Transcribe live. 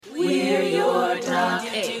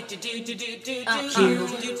Hey.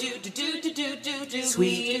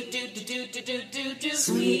 Sweetie.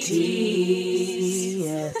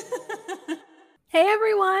 Hey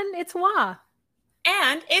everyone, it's Wah.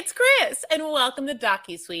 And it's Chris, and welcome to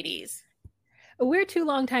Docu Sweeties. We're two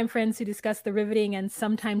longtime friends who discuss the riveting and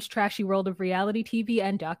sometimes trashy world of reality TV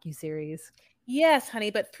and docuseries. Yes,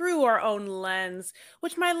 honey, but through our own lens,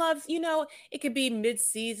 which, my loves, you know, it could be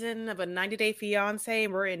mid-season of a 90-day fiancé,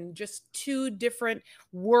 and we're in just two different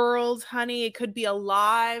worlds, honey. It could be a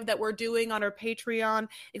live that we're doing on our Patreon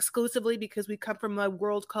exclusively because we come from a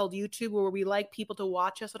world called YouTube where we like people to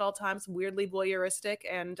watch us at all times, weirdly voyeuristic.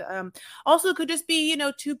 And also it could just be, you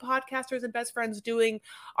know, two podcasters and best friends doing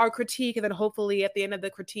our critique, and then hopefully at the end of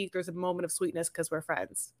the critique, there's a moment of sweetness because we're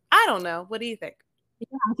friends. I don't know. What do you think?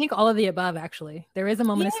 Yeah, I think all of the above, actually. There is a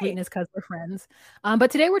moment of Yay. sweetness because we're friends. But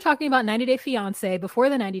today we're talking about 90 Day Fiancé, before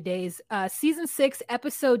the 90 days, season 6,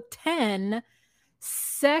 episode 10,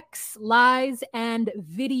 Sex, Lies, and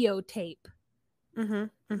Videotape.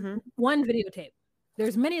 One videotape.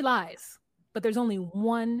 There's many lies, but there's only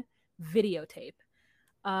one videotape.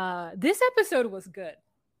 This episode was good.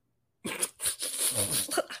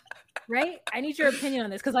 Right? I need your opinion on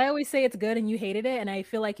this because I always say it's good and you hated it, and I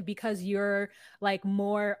feel like because you're like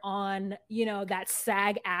more on, you know, that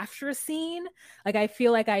SAG after scene, like I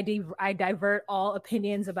feel like I divert all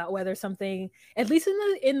opinions about whether something, at least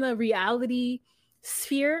in the reality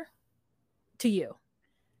sphere, to you.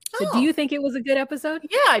 So do you think it was a good episode?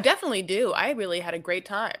 Yeah, I definitely do. I really had a great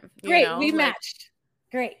time. Great, we matched.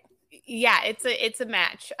 Great. Yeah, it's a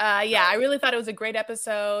match. Yeah, I really thought it was a great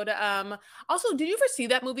episode. Also, did you ever see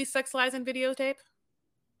that movie Sex, Lies, and Videotape?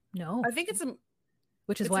 No. I think it's a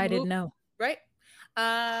Which is why I didn't know. Right?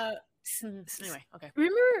 Anyway, okay.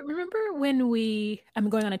 Remember when I'm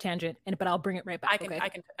going on a tangent, but I'll bring it right back.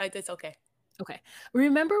 It's okay. Okay.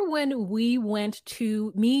 Remember when we went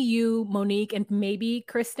to, me, you, Monique, and maybe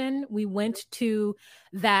Kristen, we went to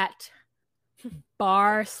that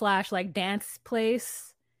bar / like dance place,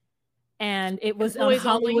 and it was on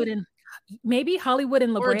Hollywood only? and maybe Hollywood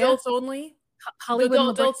and La Brea. Or adults only? Hollywood and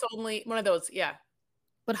La Brea. Adults only, one of those, yeah.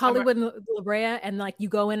 But Hollywood and La Brea, and like you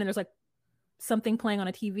go in and there's like something playing on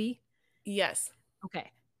a TV. Yes.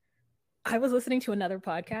 Okay. I was listening to another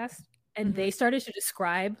podcast and they started to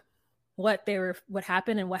describe what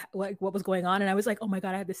happened and what was going on, and I was like, oh my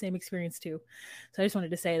god, I had the same experience too. So I just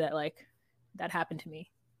wanted to say that, like, that happened to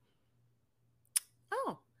me.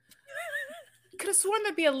 Oh. Could have sworn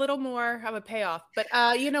there'd be a little more of a payoff, but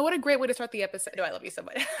you know what a great way to start the episode. No, I love you so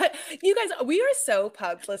much. You guys, we are so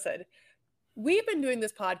pumped. Listen, we've been doing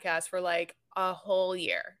this podcast for like a whole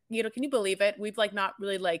year. You know, can you believe it? We've like not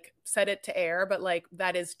really like said it to air, but like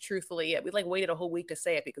that is truthfully it. We like waited a whole week to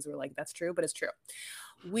say it because we were like, that's true, but it's true.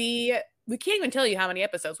 We can't even tell you how many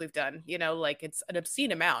episodes we've done, you know, like it's an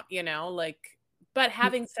obscene amount, you know, like, but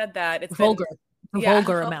having said that, it's vulgar. A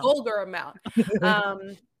vulgar amount.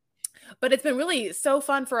 But it's been really so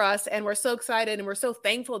fun for us, and we're so excited, and we're so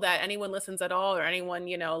thankful that anyone listens at all, or anyone,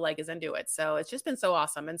 you know, like is into it. So it's just been so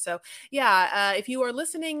awesome. And so, yeah, if you are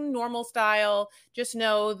listening normal style, just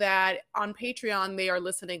know that on Patreon, they are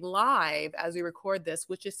listening live as we record this,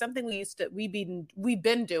 which is something we've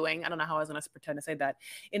been doing. I don't know how I was going to pretend to say that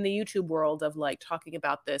in the YouTube world of like talking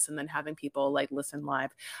about this and then having people like listen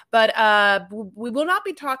live. But we will not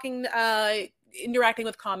be talking, interacting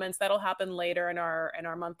with comments. That'll happen later in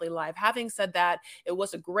our monthly live. Having said that, it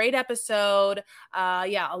was a great episode.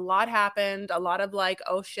 Yeah, a lot happened, a lot of like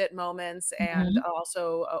oh shit moments, and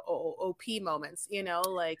also OP moments, you know,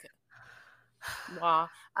 like wow.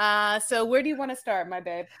 So where do you want to start, my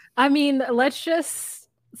babe? I mean, let's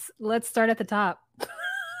start at the top.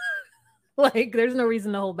 Like, there's no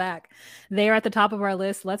reason to hold back. They are at the top of our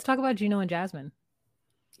list. Let's talk about Gino and Jasmine.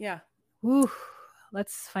 Yeah. Ooh,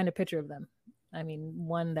 let's find a picture of them. I mean,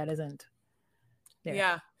 one that isn't there.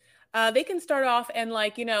 Yeah. They can start off and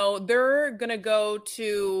like, you know, they're going to go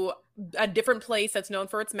to a different place that's known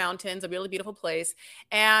for its mountains, a really beautiful place.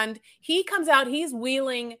 And he comes out, he's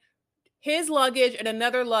wheeling his luggage and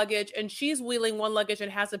another luggage, and she's wheeling one luggage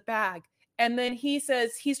and has a bag. And then he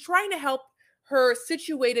says he's trying to help her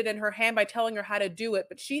situate it in her hand by telling her how to do it.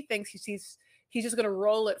 But she thinks he's just going to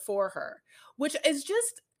roll it for her, which is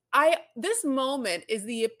just, this moment is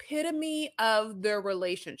the epitome of their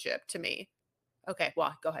relationship to me. Okay,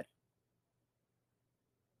 well, go ahead.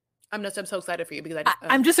 I'm so excited for you because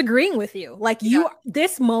I'm just agreeing with you. Like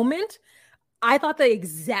this moment, I thought the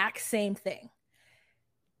exact same thing.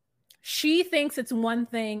 She thinks it's one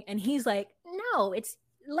thing, and he's like, no, it's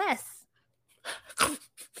less.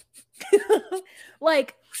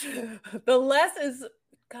 Like the less is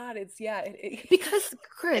God. It's because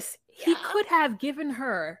Chris, He could have given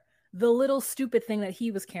her the little stupid thing that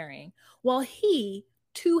he was carrying while he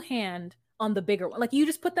two-hand on the bigger one. Like, you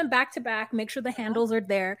just put them back to back, make sure the handles are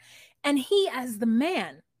there, and he, as the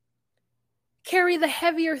man, carry the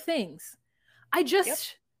heavier things. I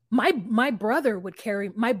just my brother would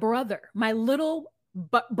carry my little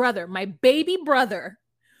brother, my baby brother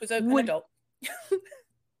was an adult.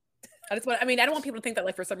 I don't want people to think that,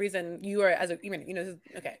 like, for some reason you are, as a, even, you know,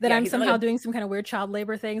 okay, that I'm somehow doing some kind of weird child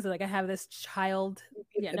labor things. Like, I have this child,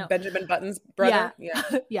 Benjamin Button's brother.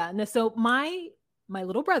 Yeah. No, so my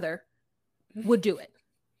little brother would do it.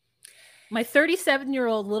 My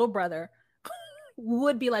 37-year-old little brother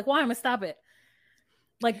would be like, "Why? I'm gonna stop it."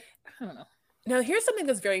 Like, I don't know. Now, here's something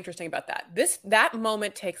that's very interesting about that. That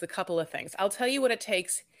moment takes a couple of things. I'll tell you what it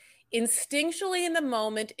takes. Instinctually in the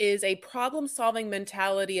moment is a problem-solving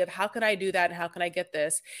mentality of how can I do that and how can I get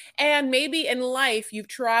this? And maybe in life you've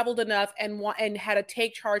traveled enough and had a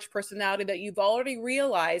take charge personality that you've already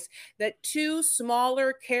realized that two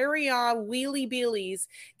smaller carry-on wheelie beelies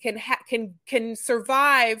can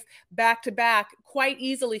survive back to back quite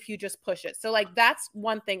easily if you just push it. So, like, that's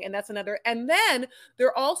one thing, and that's another. And then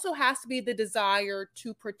there also has to be the desire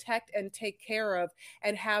to protect and take care of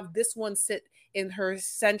and have this one sit in her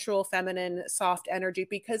central feminine soft energy,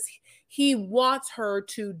 because he wants her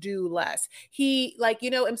to do less. He, like, you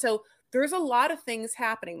know, and so there's a lot of things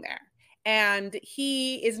happening there, and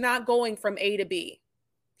he is not going from A to B.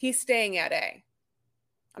 He's staying at A.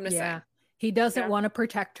 I'm just saying. He doesn't want to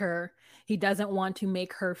protect her. He doesn't want to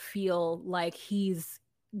make her feel like he's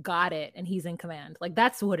got it and he's in command. Like,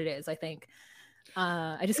 that's what it is, I think.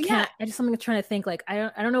 I just can't. I just something trying to think. Like, I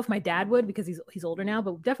don't know if my dad would, because he's older now,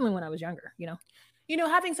 but definitely when I was younger, you know.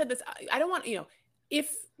 Having said this, I don't want, if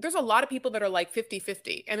there's a lot of people that are like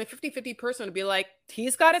 50-50, and the 50-50 person would be like,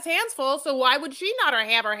 he's got his hands full, so why would she not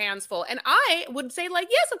have her hands full? And I would say, like,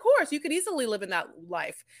 yes, of course, you could easily live in that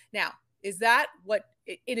life. Now, is that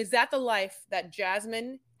the life that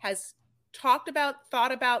Jasmine has talked about,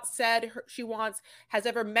 thought about, said she wants, has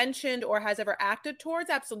ever mentioned, or has ever acted towards?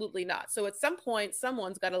 Absolutely not. So at some point,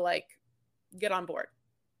 someone's got to, like, get on board.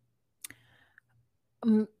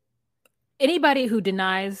 Anybody who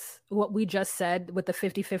denies what we just said with the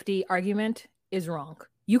 50-50 argument is wrong.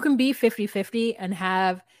 You can be 50-50 and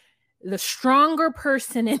have the stronger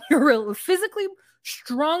person in your physically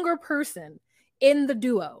stronger person in the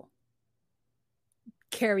duo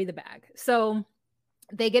carry the bag. So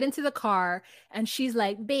they get into the car and she's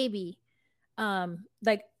like, baby,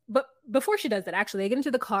 but before she does that, actually, they get into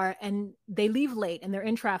the car and they leave late and they're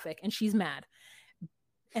in traffic and she's mad.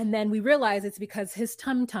 And then we realize it's because his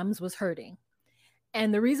tum-tums was hurting.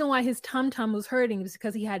 And the reason why his tum-tum was hurting is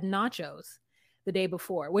because he had nachos the day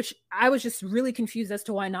before, which I was just really confused as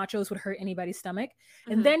to why nachos would hurt anybody's stomach.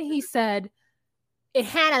 Mm-hmm. And then he said, it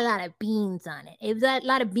had a lot of beans on it. It was a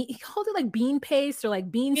lot of beans. He called it like bean paste or like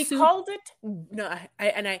bean soup. He called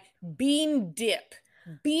it, bean dip.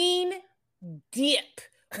 Bean dip.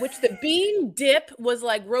 Which the bean dip was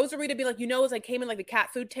like, Rosarita be like, it was like, came in like the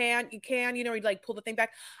cat food can, you'd like pull the thing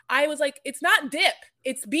back. I was like, it's not dip,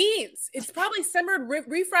 it's beans. It's probably simmered,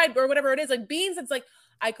 refried, or whatever it is. Like beans, it's like,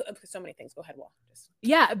 so many things. Go ahead, Wal.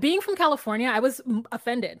 Yeah, being from California, I was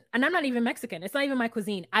offended. And I'm not even Mexican. It's not even my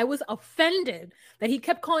cuisine. I was offended that he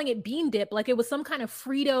kept calling it bean dip like it was some kind of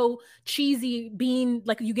Frito cheesy bean,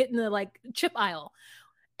 like you get in the like chip aisle.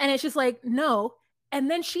 And it's just like, no. And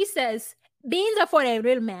then she says, beans are for a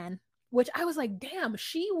real man, which I was like, damn,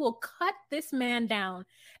 she will cut this man down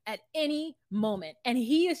at any moment. And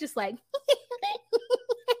he is just like,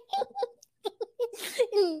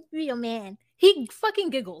 real man. He fucking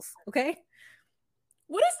giggles, okay?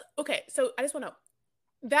 Okay, so I just want to know,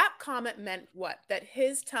 that comment meant what? That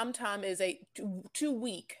his tum-tum is too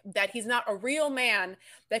weak, that he's not a real man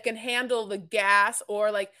that can handle the gas,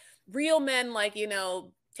 or like real men, like,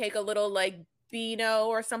 take a little like Beano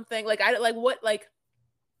or something. Like, I don't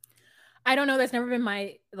know. That's never been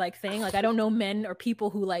my like thing. Like, I don't know men or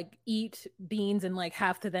people who like eat beans and like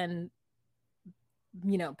have to then,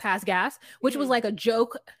 pass gas, which was like a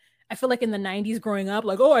joke. I feel like in the 90s growing up,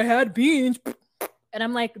 like, oh, I had beans. And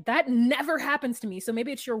I'm like, that never happens to me. So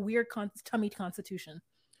maybe it's your weird tummy constitution.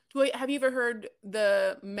 Wait, have you ever heard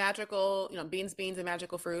the magical, beans and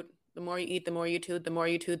magical fruit? The more you eat, the more you toot. The more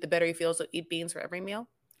you toot, the better you feel. So eat beans for every meal.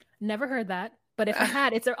 Never heard that. But if I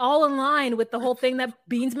had, it's all in line with the whole thing that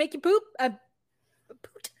beans make you poop.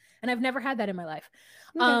 Pooped. And I've never had that in my life.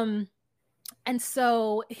 Okay. And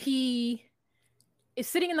so he is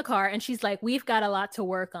sitting in the car and she's like, we've got a lot to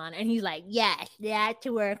work on. And he's like, yes, that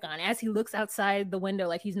to work on. As he looks outside the window,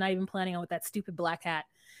 like he's not even planning on with that stupid black hat.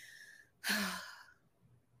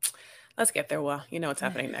 Let's get there. Well, you know what's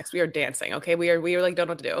happening next. We are dancing. Okay. We are like, don't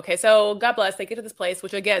know what to do. Okay. So God bless. They get to this place,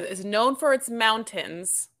 which again is known for its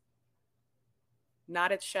mountains,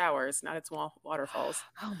 not its showers, not its waterfalls.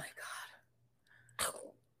 Oh my God.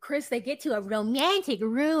 Chris, they get to a romantic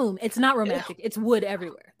room. It's not romantic. It's wood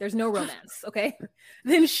everywhere. There's no romance. Okay.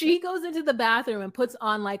 Then she goes into the bathroom and puts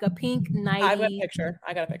on like a pink nightie. I got a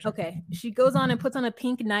picture. Okay. She goes on and puts on a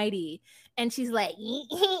pink nightie and she's like,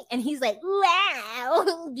 and he's like,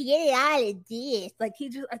 wow, get out of this. Like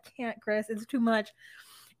I can't, Chris. It's too much.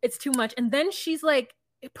 It's too much. And then she's like,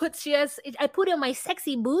 I put in my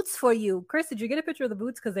sexy boots for you. Chris, did you get a picture of the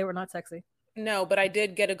boots? Because they were not sexy. No, but I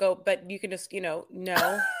did get a go, but you can just, no.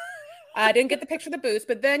 I didn't get the picture of the boots,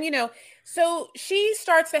 but then, so she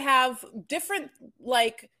starts to have different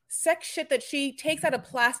like sex shit that she takes out of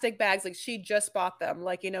plastic bags. Like she just bought them,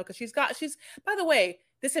 like, cause she's, by the way,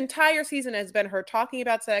 this entire season has been her talking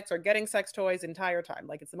about sex or getting sex toys the entire time.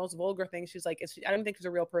 Like it's the most vulgar thing. She's like, I don't think she's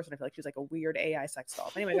a real person. I feel like she's like a weird AI sex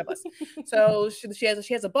doll. Anyway, God bless. So she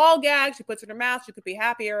has a ball gag. She puts it in her mouth. She could be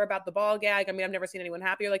happier about the ball gag. I mean, I've never seen anyone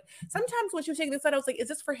happier. Like sometimes when she was taking this out, I was like, is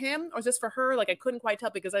this for him or is this for her? Like I couldn't quite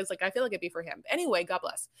tell because I was like, I feel like it'd be for him. Anyway, God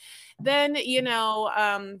bless. Then, they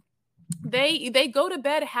go to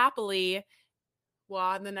bed happily.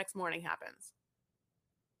 Well, and the next morning happens.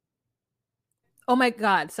 Oh my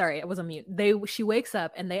God. Sorry, I was on mute. She wakes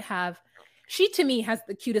up and she to me has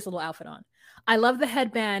the cutest little outfit on. I love the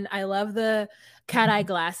headband. I love the cat eye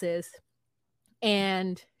glasses.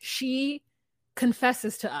 And she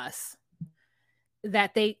confesses to us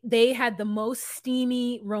that they had the most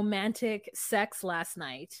steamy romantic sex last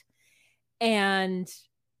night. And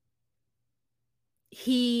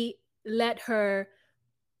he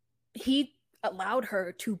allowed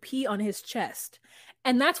her to pee on his chest.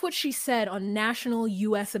 And that's what she said on national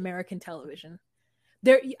US American television.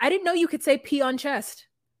 I didn't know you could say pee on chest.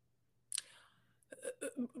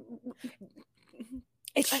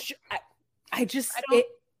 It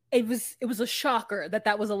was a shocker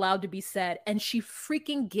that was allowed to be said. And she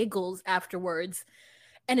freaking giggles afterwards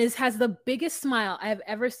and has the biggest smile I have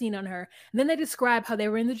ever seen on her. And then they describe how they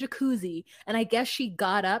were in the jacuzzi. And I guess she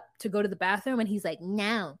got up to go to the bathroom and he's like,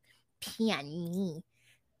 no, pee on me.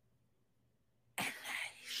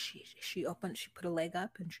 She put a leg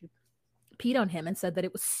up and she peed on him and said that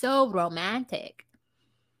it was so romantic.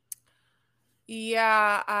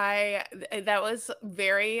 Yeah, that was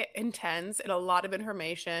very intense and a lot of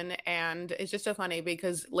information. And it's just so funny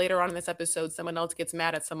because later on in this episode, someone else gets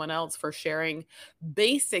mad at someone else for sharing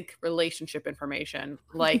basic relationship information.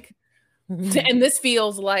 Like, and this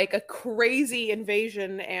feels like a crazy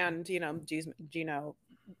invasion. And, Gino,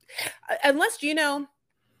 unless Gino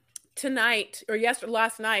tonight or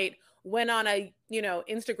last night went on a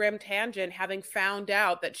Instagram tangent having found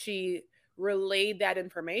out that she relayed that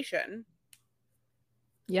information.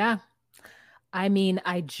 Yeah. I mean,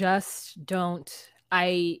 I just don't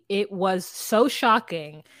it was so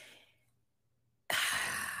shocking.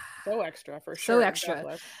 So extra for sure. So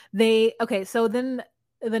extra. So then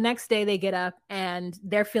the next day they get up and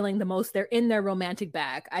they're feeling they're in their romantic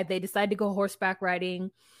bag. They decide to go horseback riding.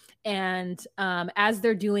 And as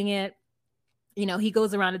they're doing it, he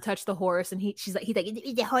goes around to touch the horse, and he's like,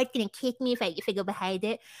 is the horse gonna kick me if I go behind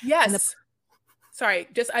it? Yes. Sorry,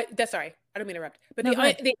 I don't mean to interrupt, but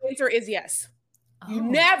the answer is yes. Oh. You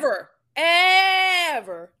never,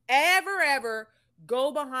 ever, ever, ever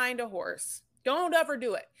go behind a horse. Don't ever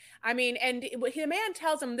do it. I mean, and the man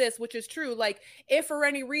tells him this, which is true. Like, if for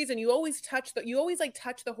any reason you always touch the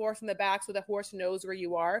horse in the back so the horse knows where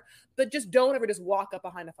you are, but just don't ever just walk up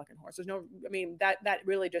behind a fucking horse. There's no, I mean, that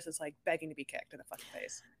really just is like begging to be kicked in the fucking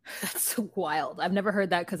face. That's so wild. I've never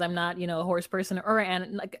heard that because I'm not, a horse person or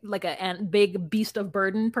a big beast of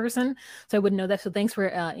burden person. So I wouldn't know that. So thanks for,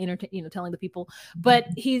 telling the people. But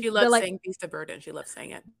she loves saying beast of burden. She loves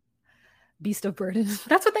saying it. Beast of burden.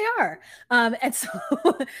 That's what they are. And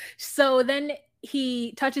so then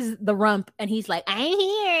he touches the rump and he's like, I'm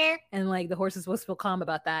here. And like the horse is supposed to feel calm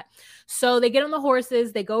about that. So they get on the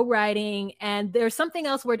horses, they go riding, and there's something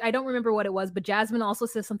else where I don't remember what it was, but Jasmine also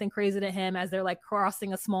says something crazy to him as they're like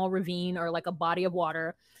crossing a small ravine or like a body of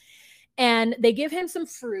water. And they give him some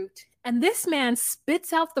fruit, and this man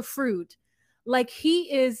spits out the fruit like he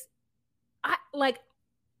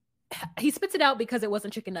spits it out because it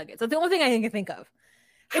wasn't chicken nuggets. That's the only thing I can think of.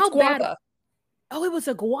 How it's guava. Bad? Oh, it was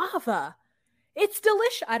a guava. It's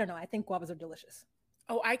delicious. I don't know. I think guavas are delicious.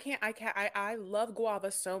 Oh, I love guava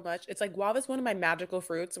so much. It's like guava is one of my magical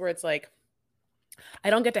fruits where it's like, I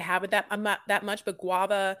don't get to have it that much, but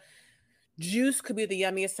guava juice could be the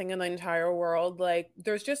yummiest thing in the entire world. Like,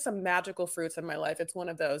 there's just some magical fruits in my life. It's one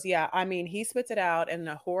of those. Yeah, I mean, he spits it out in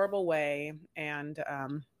a horrible way. And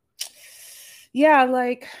yeah,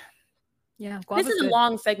 like, yeah, this is a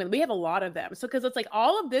long segment. We have a lot of them. So, because it's like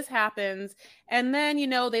all of this happens, and then, you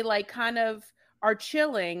know, they like kind of are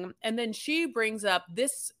chilling. And then she brings up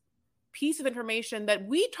this piece of information that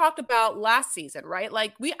we talked about last season, right?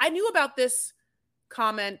 Like, I knew about this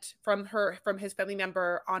comment from his family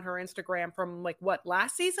member on her Instagram from like what,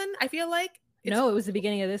 last season? I feel like no, it was the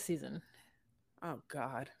beginning of this season. Oh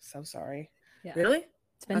God, so sorry. Yeah, really?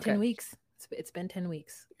 It's been 10 weeks. It's been 10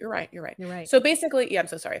 weeks. You're right. So basically, yeah, I'm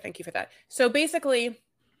so sorry. Thank you for that. So basically,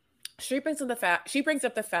 she brings up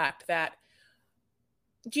the fact that,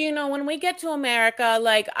 Gino, when we get to America,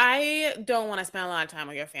 like, I don't want to spend a lot of time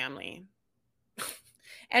with your family.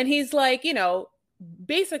 And he's like, you know,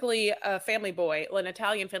 basically a family boy, an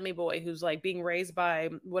Italian family boy who's like being raised by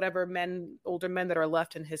whatever older men that are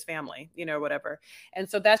left in his family, you know, whatever. And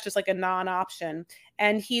so that's just like a non-option.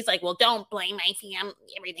 And he's like, well, don't blame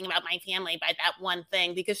everything about my family by that one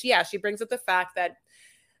thing. Because yeah, she brings up the fact that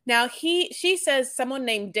now she says someone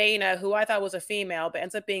named Dana, who I thought was a female, but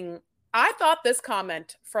ends up being, I thought this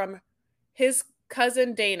comment from his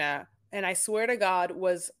cousin Dana, and I swear to God,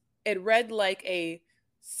 it read like a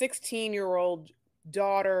 16-year-old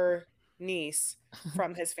daughter niece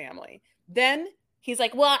from his family. Then he's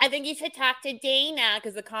like, well, I think you should talk to Dana,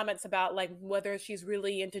 because the comments about like whether she's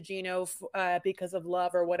really into Gino because of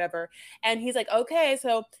love or whatever. And he's like, okay.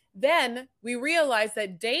 So then we realize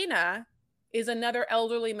that Dana is another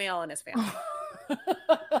elderly male in his family.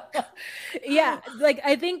 Yeah, like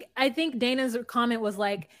I think Dana's comment was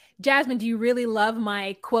like, Jasmine, do you really love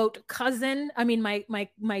my quote cousin? I mean,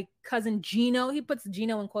 my cousin Gino. He puts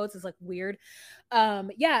Gino in quotes. It's like weird.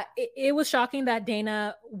 Yeah, it was shocking that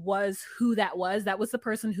Dana was who that was. That was the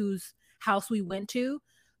person whose house we went to,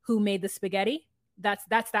 who made the spaghetti. That's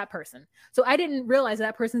that person. So I didn't realize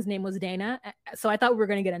that person's name was Dana. So I thought we were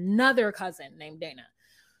going to get another cousin named Dana.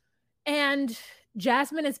 And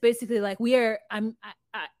Jasmine is basically like, I'm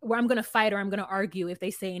going to fight or I'm going to argue if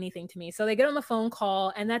they say anything to me. So they get on the phone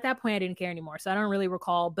call. And at that point, I didn't care anymore. So I don't really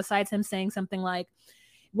recall, besides him saying something like,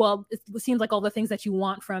 well, it seems like all the things that you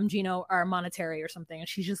want from Gino are monetary or something. And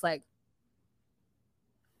she's just like,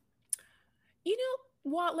 you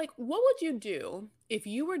know what? Like, what would you do if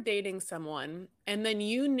you were dating someone and then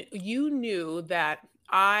you knew that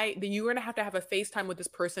you were going to have a FaceTime with this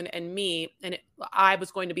person and me, and I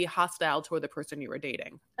was going to be hostile toward the person you were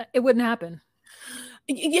dating? It wouldn't happen.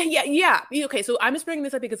 Yeah. Okay, so I'm just bringing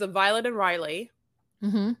this up because of Violet and Riley.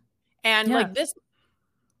 Mm-hmm. And like this,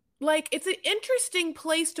 like, it's an interesting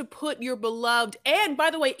place to put your beloved. And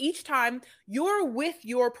by the way, each time you're with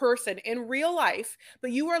your person in real life,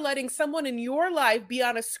 but you are letting someone in your life be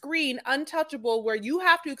on a screen untouchable, where you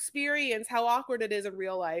have to experience how awkward it is in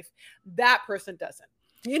real life. That person doesn't.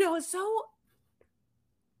 You know, it's so,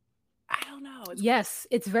 I don't know. Yes,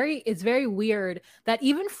 it's very weird that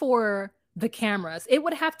even for the cameras, it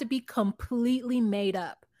would have to be completely made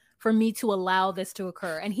up for me to allow this to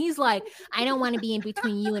occur. And he's like, I don't want to be in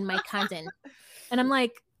between you and my cousin. And I'm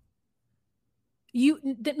like, you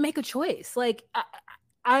didn't make a choice. Like,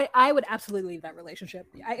 I would absolutely leave that relationship.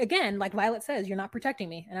 Again, like Violet says, you're not protecting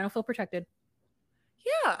me, and I don't feel protected.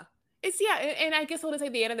 Yeah. And I guess I'll just say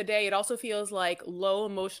at the end of the day, it also feels like low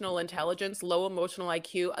emotional intelligence, low emotional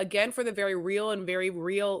IQ, again, for the very real and very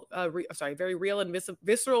real and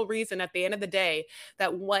visceral reason at the end of the day,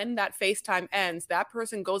 that when that FaceTime ends, that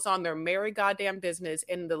person goes on their merry goddamn business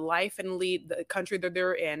in the life and lead the country that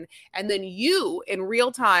they're in. And then you in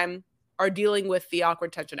real time are dealing with the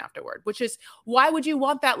awkward tension afterward, which is, why would you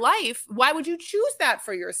want that life? Why would you choose that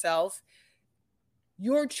for yourself?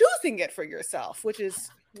 You're choosing it for yourself, which is,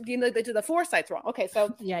 you know, the foresight's wrong. Okay, so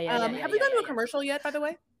have we gone to a commercial yet, by the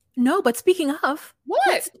way? No, but speaking of,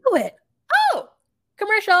 let's do it. Oh,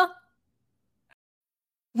 commercial.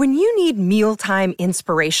 When you need mealtime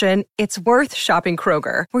inspiration, it's worth shopping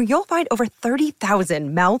Kroger, where you'll find over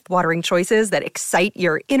 30,000 mouth-watering choices that excite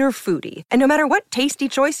your inner foodie. And no matter what tasty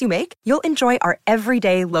choice you make, you'll enjoy our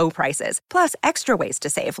everyday low prices, plus extra ways to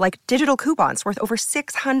save, like digital coupons worth over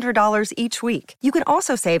 $600 each week. You can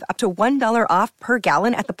also save up to $1 off per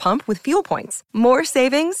gallon at the pump with fuel points. More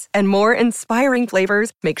savings and more inspiring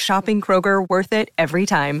flavors make shopping Kroger worth it every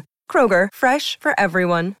time. Kroger, fresh for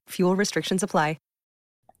everyone. Fuel restrictions apply.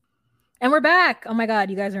 And we're back. Oh my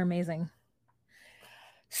God, you guys are amazing.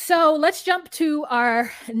 So let's jump to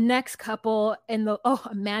our next couple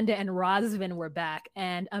Amanda and Rosvin were back,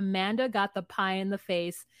 and Amanda got the pie in the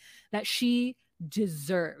face that she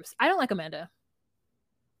deserves. I don't like Amanda.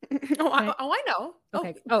 I know.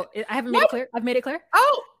 Okay. Oh, I haven't made What? it clear. I've made it clear.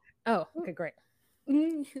 Oh, okay, great.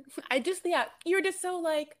 You're just so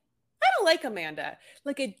like, I don't like Amanda.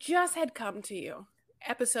 Like it just had come to you.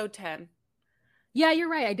 Episode 10. Yeah, you're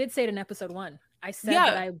right. I did say it in episode 1. I said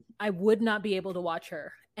that I would not be able to watch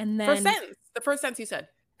her. And then the first sentence you said.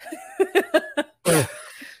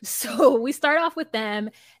 So we start off with them,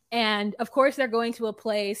 and of course they're going to a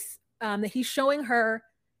place that he's showing her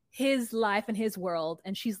his life and his world,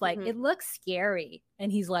 and she's like, it looks scary,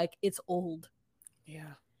 and he's like, it's old.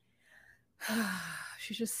 Yeah.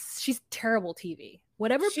 She's terrible TV.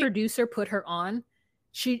 Whatever producer put her on,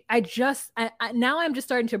 now I'm just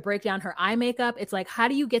starting to break down her eye makeup. It's like, how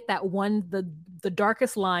do you get that one, the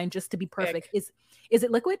darkest line just to be perfect? Is it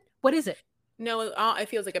liquid? What is it? No, it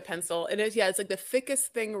feels like a pencil. It is, yeah, it's like the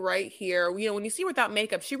thickest thing right here. You know, when you see her without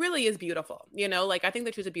makeup, she really is beautiful. You know, like I think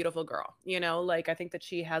that she's a beautiful girl. You know, like I think that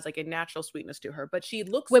she has like a natural sweetness to her, but she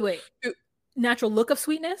looks. Wait. Natural look of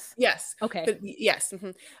sweetness? Yes. Okay. But yes.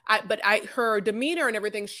 Her demeanor and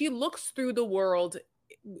everything, she looks through the world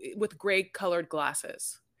with gray colored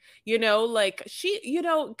glasses. You know, like she, you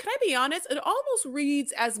know, can I be honest? It almost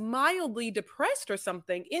reads as mildly depressed or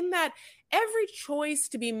something, in that every choice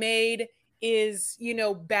to be made is, you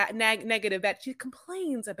know, negative, that she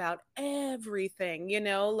complains about everything, you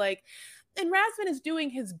know, like, and Razvan is doing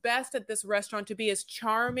his best at this restaurant to be as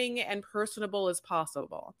charming and personable as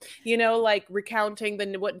possible, you know, like recounting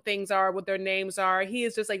what things are, what their names are. He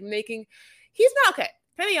is just like he's not okay.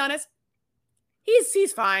 Can I be honest?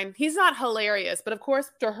 He's fine. He's not hilarious. But of course,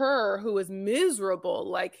 to her, who is miserable,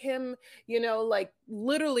 like him, you know, like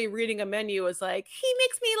literally reading a menu is like, he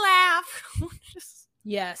makes me laugh.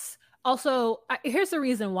 Yes. Also, here's the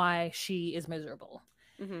reason why she is miserable.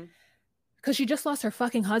 Because she just lost her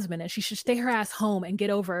fucking husband, and she should stay her ass home and get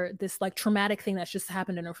over this like traumatic thing that's just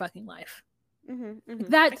happened in her fucking life.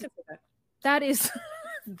 That is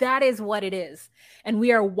that is what it is. And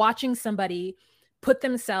we are watching somebody put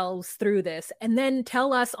themselves through this and then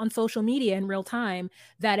tell us on social media in real time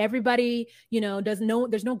that everybody, you know, there's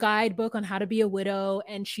no guidebook on how to be a widow,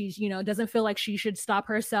 and she's, you know, doesn't feel like she should stop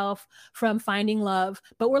herself from finding love.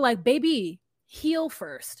 But we're like, baby, heal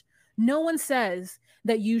first. No one says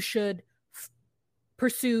that you shouldn't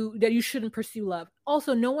pursue love.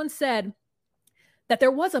 Also, no one said that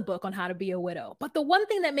there was a book on how to be a widow. But the one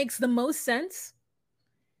thing that makes the most sense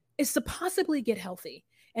is to possibly get healthy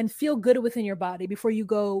and feel good within your body before you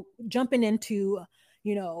go jumping into,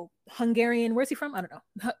 you know, Hungarian, where's he from? I don't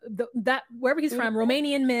know. Wherever he's from,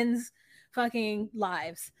 Romanian men's fucking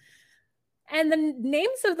lives. And the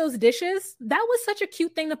names of those dishes, that was such a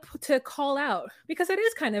cute thing to call out, because it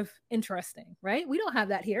is kind of interesting, right? We don't have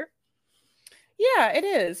that here. Yeah, it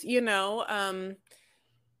is, you know.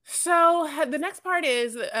 So the next part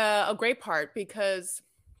is a great part, because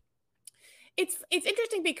it's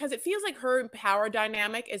interesting, because it feels like her power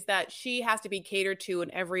dynamic is that she has to be catered to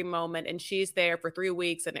in every moment, and she's there for 3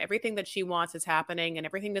 weeks, and everything that she wants is happening, and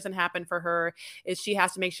everything doesn't happen for her is she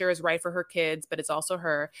has to make sure is right for her kids, but it's also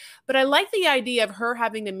her. But I like the idea of her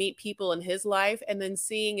having to meet people in his life and then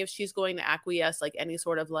seeing if she's going to acquiesce, like any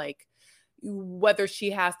sort of like, whether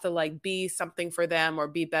she has to like be something for them or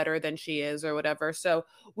be better than she is or whatever. So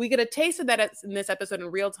we get a taste of that in this episode in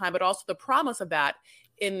real time, but also the promise of that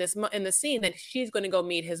in the scene that she's going to go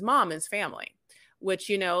meet his mom and his family, which,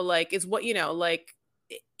 you know, like is what, you know, like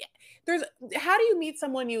how do you meet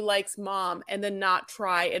someone you like's mom and then not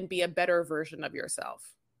try and be a better version of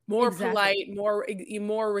yourself? More polite,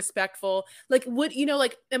 more respectful. Like, would, you know,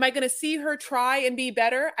 like, am I going to see her try and be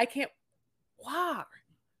better? I can't. Wow.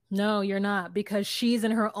 No, you're not, because she's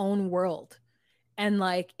in her own world. And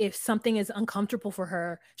like, if something is uncomfortable for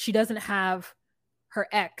her, she doesn't have her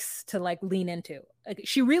ex to like lean into. Like,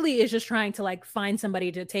 she really is just trying to like find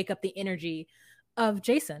somebody to take up the energy of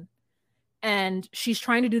Jason. And she's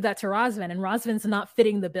trying to do that to Razvan, and Razvan's not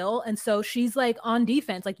fitting the bill. And so she's like on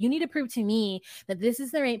defense, like, you need to prove to me that this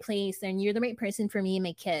is the right place and you're the right person for me and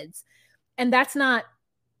my kids. And that's not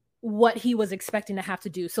what he was expecting to have to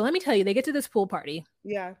do. So let me tell you, they get to this pool party.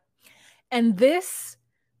 Yeah. And this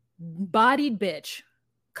bodied bitch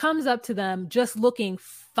comes up to them just looking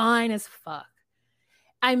fine as fuck.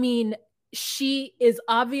 I mean, she is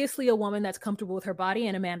obviously a woman that's comfortable with her body,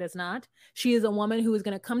 and Amanda's not. She is a woman who is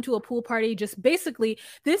going to come to a pool party just basically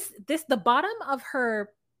the bottom of her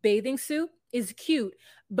bathing suit is cute,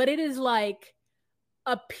 but it is like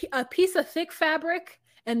a piece of thick fabric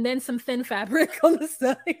and then some thin fabric on the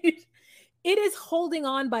side. It is holding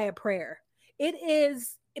on by a prayer. It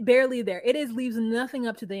is barely there. It leaves nothing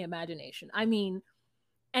up to the imagination. I mean,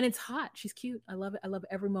 and it's hot. She's cute. I love it. I love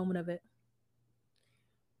every moment of it.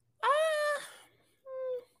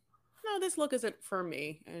 no, this look isn't for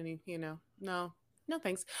me. And, you know, no,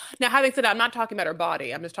 thanks. Now, having said that, I'm not talking about her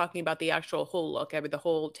body. I'm just talking about the actual whole look, the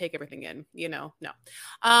whole take everything in, you know, no.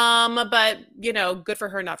 But, you know, good for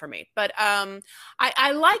her, not for me. But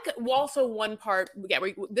I like also one part. Yeah,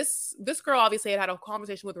 this girl obviously had a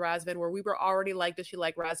conversation with Razvan where we were already like, does she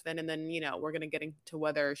like Razvan? And then, you know, we're going to get into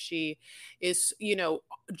whether she is, you know,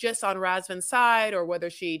 just on Razvan's side or whether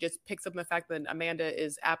she just picks up on the fact that Amanda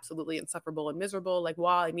is absolutely insufferable and miserable, like,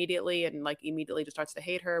 wow, immediately, and like immediately just starts to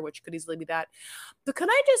hate her, which could easily be that. So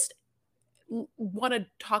can I just want to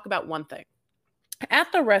talk about one thing?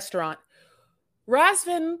 At the restaurant,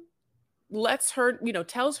 Razvan lets her, you know,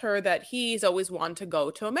 tells her that he's always wanted to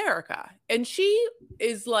go to America. And she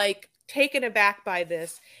is like taken aback by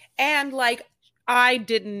this. And like, I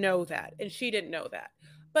didn't know that. And she didn't know that.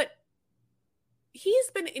 But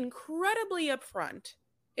he's been incredibly upfront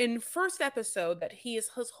in first episode that his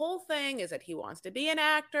whole thing is that he wants to be an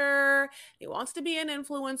actor, he wants to be an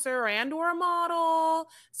influencer and or a model,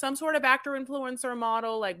 some sort of actor influencer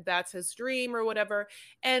model, like that's his dream or whatever.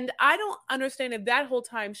 And I don't understand if that whole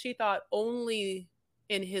time she thought only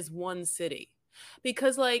in his one city,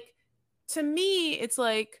 because like to me it's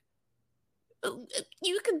like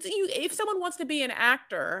if someone wants to be an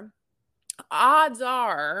actor, odds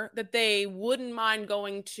are that they wouldn't mind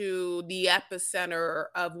going to the epicenter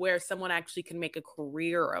of where someone actually can make a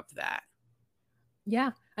career of that.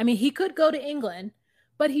 Yeah. I mean, he could go to England,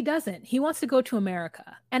 but he doesn't. He wants to go to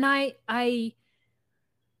America. And I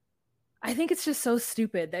think it's just so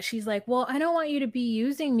stupid that she's like, well, I don't want you to be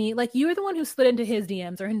using me. Like, you're the one who slid into his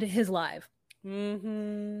DMs or into his live.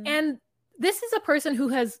 Mm-hmm. And this is a person who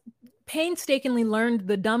has painstakingly learned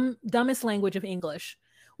the dumbest language of English,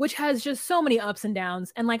 which has just so many ups and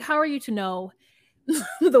downs. And like, how are you to know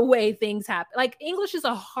the way things happen? Like, English is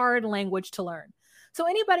a hard language to learn. So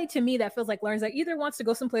anybody to me that feels like learns that either wants to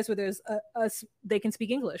go someplace where there's they can speak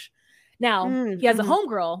English. Now, he has a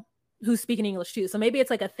homegirl who's speaking English too. So maybe it's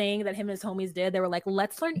like a thing that him and his homies did. They were like,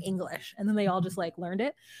 let's learn English. And then they all just like learned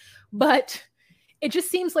it. But it just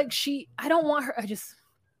seems like I don't want her.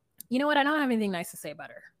 You know what? I don't have anything nice to say about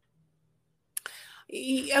her.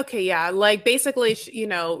 Okay, yeah. Like basically, you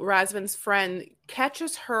know, Razvan's friend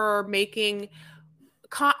catches her making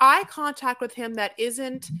eye contact with him that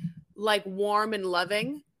isn't like warm and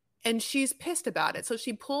loving, and she's pissed about it. So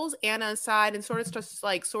she pulls Anna aside and sort of starts to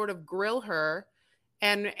like sort of grill her,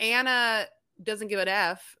 and Anna doesn't give an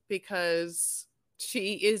F because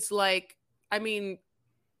she is like, I mean,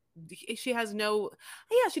 she has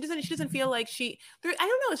she doesn't feel like I don't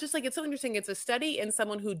know, it's just like, it's so interesting. It's a study in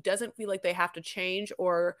someone who doesn't feel like they have to change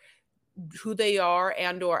or who they are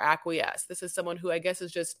and or acquiesce. This is someone who I guess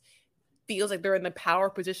is just feels like they're in the power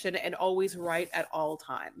position and always right at all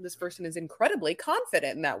time. This person is incredibly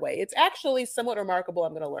confident in that way. It's actually somewhat remarkable.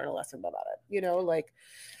 I'm going to learn a lesson about it, you know, like,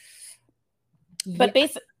 but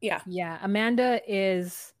basically, yeah. Amanda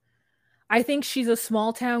is, I think she's a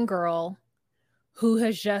small town girl who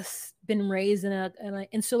has just been raised in an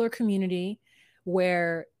insular community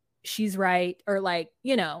where she's right, or like,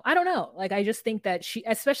 you know, I don't know. Like, I just think that she,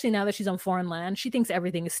 especially now that she's on foreign land, she thinks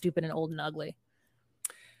everything is stupid and old and ugly.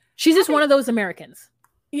 She's just one of those Americans.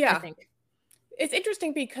 Yeah. I think. It's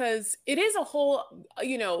interesting because it is a whole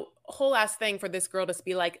ass thing for this girl to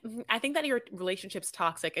be like, I think that your relationship's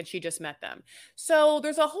toxic and she just met them. So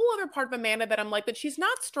there's a whole other part of Amanda that I'm like, but she's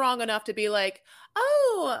not strong enough to be like,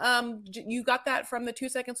 oh, you got that from the 2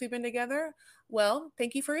 seconds we've been together? Well,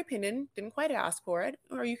 thank you for your opinion. Didn't quite ask for it.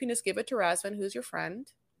 Or you can just give it to Razvan, who's your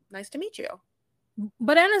friend. Nice to meet you.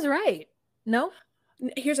 But Anna's right. No?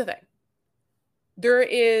 Here's the thing. There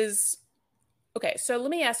is, okay, so let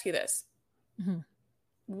me ask you this. Mm-hmm.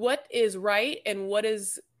 What is right and what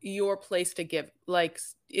is your place to give, like,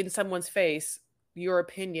 in someone's face, your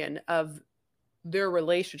opinion of their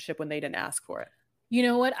relationship when they didn't ask for it? You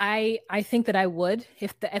know what? I think that I would,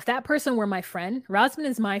 if that person were my friend. Razvan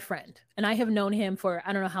is my friend, and I have known him for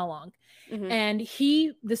I don't know how long. Mm-hmm. And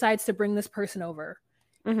he decides to bring this person over.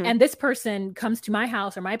 Mm-hmm. And this person comes to my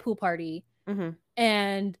house or my pool party, mm-hmm.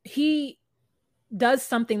 and he does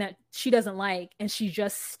something that she doesn't like, and she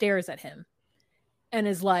just stares at him and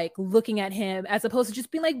is like looking at him, as opposed to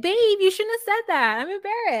just being like, babe, you shouldn't have said that, I'm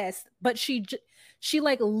embarrassed. But she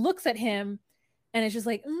like looks at him and it's just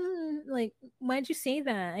like, like, why'd you say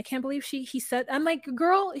that? I can't believe he said. I'm like,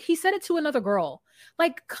 girl, he said it to another girl.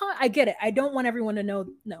 Like, I get it. I don't want everyone to know.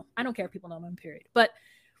 No, I don't care if people know I'm period. But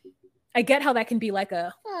I get how that can be like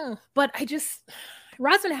but I just,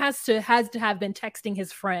 Razvan has to have been texting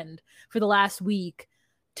his friend for the last week,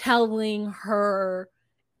 telling her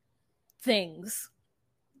things.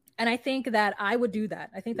 And I think that I would do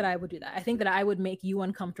that. I think that I would make you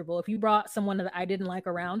uncomfortable if you brought someone that I didn't like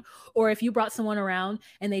around, or if you brought someone around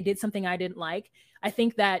and they did something I didn't like. I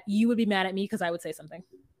think that you would be mad at me because I would say something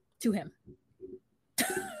to him.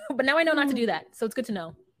 But now I know not to do that. So it's good to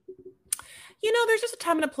know. You know, there's just a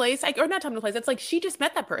time and a place, or not time and a place. It's like she just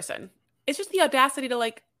met that person. It's just the audacity to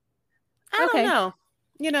like, I don't know.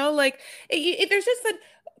 You know, like there's just that.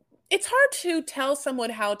 It's hard to tell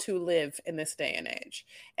someone how to live in this day and age.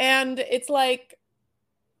 And it's like,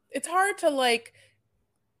 it's hard to like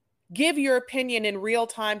give your opinion in real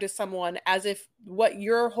time to someone as if what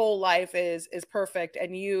your whole life is perfect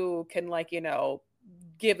and you can like, you know,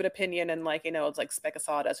 give an opinion and like, you know, it's like speck of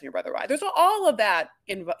sawdust in your brother eye. There's all of that,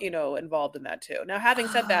 involved in that too. Now, having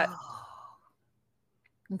said that.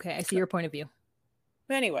 Okay, I see your point of view.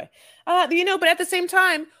 Anyway, but at the same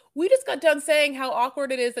time, we just got done saying how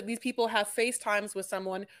awkward it is that these people have FaceTimes with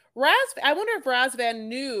someone. I wonder if Razvan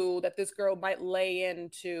knew that this girl might lay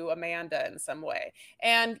into Amanda in some way.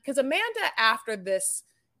 And because Amanda, after this,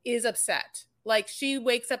 is upset. Like, she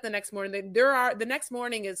wakes up the next morning. The next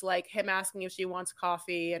morning is like him asking if she wants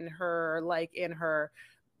coffee and her, like, in her,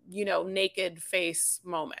 naked face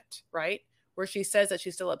moment, right? Where she says that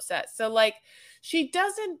she's still upset. So, like, it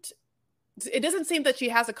doesn't seem that she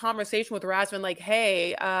has a conversation with Razvan like,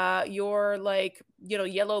 hey, your like,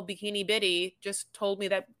 yellow bikini biddy just told me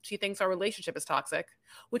that she thinks our relationship is toxic,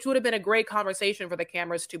 which would have been a great conversation for the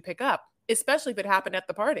cameras to pick up, especially if it happened at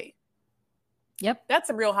the party. Yep. That's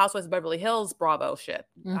some Real Housewives of Beverly Hills Bravo shit.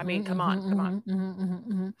 I mean, come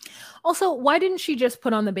on. Also, why didn't she just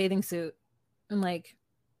put on the bathing suit and like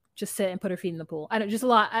just sit and put her feet in the pool? I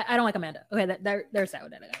don't like Amanda. Okay, there's that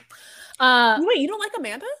one. Wait, you don't like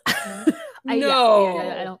Amanda?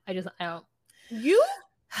 No. I don't. You?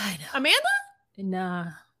 I know. Amanda? Nah.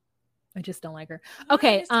 I just don't like her.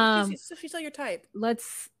 Okay. She's still your type.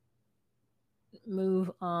 Let's move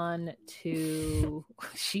on to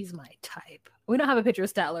she's my type. We don't have a picture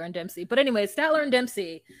of Statler and Dempsey. But anyway, Statler and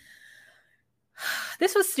Dempsey.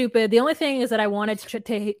 This was stupid. The only thing is that I wanted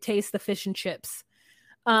to taste the fish and chips.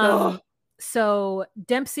 So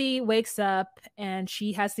Dempsey wakes up and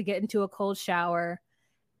she has to get into a cold shower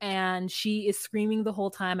and she is screaming the whole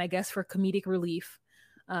time, I guess, for comedic relief.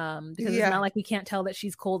 Because it's not like we can't tell that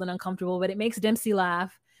she's cold and uncomfortable, but it makes Dempsey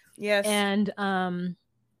laugh. Yes. And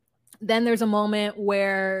then there's a moment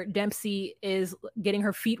where Dempsey is getting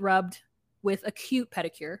her feet rubbed with a cute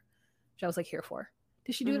pedicure, which I was like here for.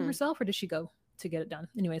 Did she do it herself or did she go to get it done?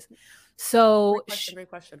 Anyways, so great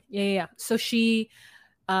question. Yeah. So she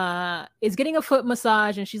is getting a foot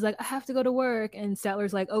massage and she's like, I have to go to work. And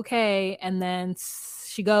Statler's like, okay. And then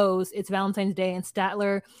she goes, it's Valentine's Day. And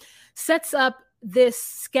Statler sets up this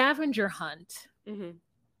scavenger hunt. Mm-hmm.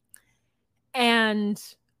 And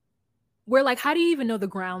we're like, how do you even know the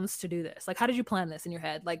grounds to do this? Like, how did you plan this in your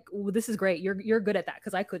head? Like, this is great. You're good at that.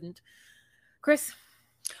 Because I couldn't. Chris?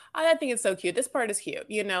 I think it's so cute. This part is cute.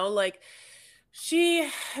 Like,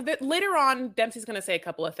 later on, Dempsey's going to say a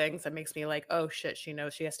couple of things that makes me like, oh shit, she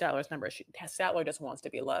knows she has Statler's number. Statler just wants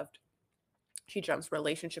to be loved. She jumps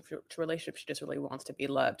relationship to relationship. She just really wants to be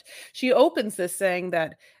loved. She opens this saying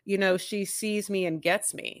that, she sees me and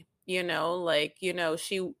gets me, which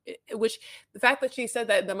the fact that she said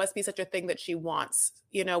that there must be such a thing that she wants,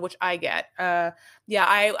 which I get. I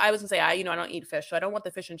was gonna say, I don't eat fish, so I don't want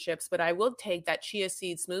the fish and chips, but I will take that chia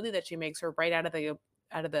seed smoothie that she makes her right out of the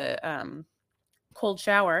cold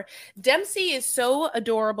shower. Dempsey is so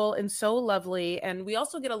adorable and so lovely, and we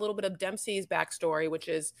also get a little bit of Dempsey's backstory, which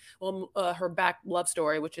is her back love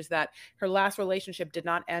story, which is that her last relationship did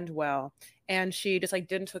not end well, and she just like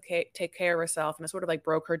didn't take care of herself, and it sort of like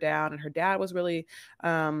broke her down, and her dad was really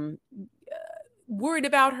worried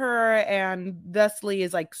about her, and thusly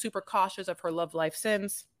is like super cautious of her love life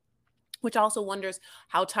since. Which also wonders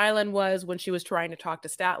how Thailand was when she was trying to talk to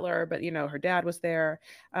Statler, but, her dad was there.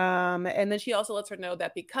 And then she also lets her know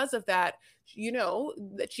that because of that,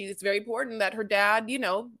 that it's very important that her dad,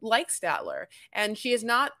 likes Statler. And she has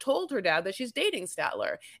not told her dad that she's dating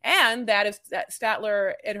Statler. And that if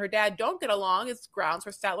Statler and her dad don't get along, it's grounds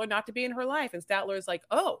for Statler not to be in her life. And Statler is like,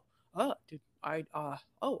 I did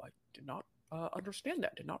not understand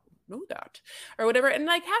that, did not know that, or whatever. And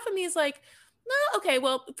like half of me is like, no, okay,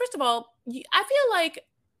 well, first of all, I feel like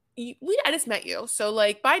I just met you. So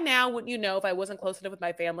like by now, wouldn't you know if I wasn't close enough with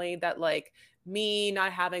my family that like me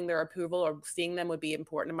not having their approval or seeing them would be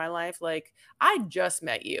important in my life? Like I just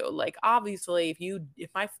met you. Like obviously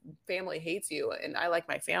if my family hates you and I like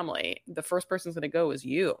my family, the first person's going to go is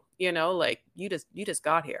you, like you just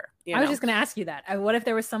got here. I was just going to ask you that. What if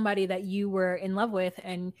there was somebody that you were in love with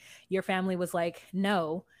and your family was like,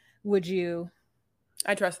 no, would you?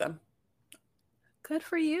 I trust them. Good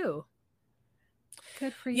for you.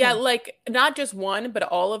 Good for you. Yeah, like not just one, but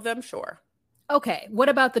all of them, sure. Okay. What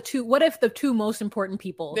about the two? What if the two most important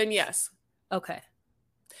people? Then yes. Okay.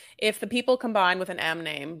 If the people combined with an M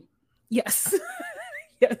name. Yes.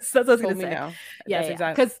 Yes, that's what I was going to say. No. Yeah, that's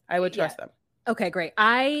exactly. Because I would trust them. Okay, great.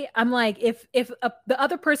 I'm like, if the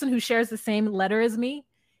other person who shares the same letter as me,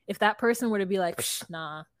 if that person were to be like,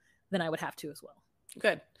 nah, then I would have to as well.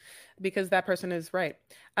 Good. Because that person is right.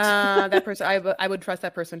 That person, I would trust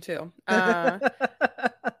that person too.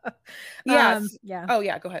 Yes. Yeah. Oh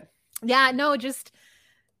yeah. Go ahead. Yeah. No. Just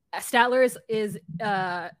Statler is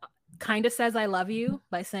kind of says I love you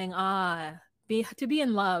by saying to be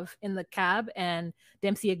in love in the cab, and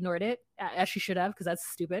Dempsey ignored it as she should have because that's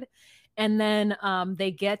stupid. And then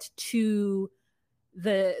they get to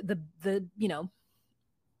the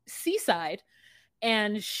seaside.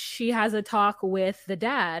 And she has a talk with the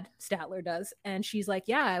dad, Statler does. And she's like,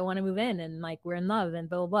 yeah, I want to move in. And like, we're in love and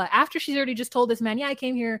blah, blah, blah. After she's already just told this man, yeah, I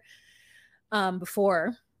came here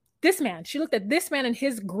before. This man, she looked at this man and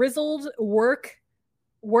his grizzled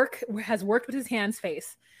has worked with his hands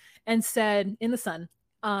face and said in the sun,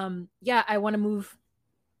 yeah, I want to move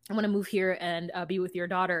here and be with your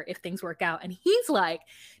daughter if things work out. And he's like,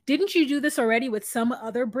 didn't you do this already with some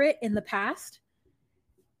other Brit in the past?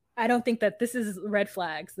 I don't think that this is red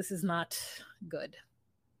flags. This is not good.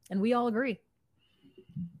 And we all agree.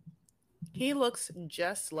 He looks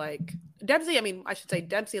just like Dempsey. I mean, I should say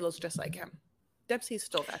Dempsey looks just like him. Dempsey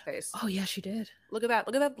stole that face. Oh yeah, she did. Look at that.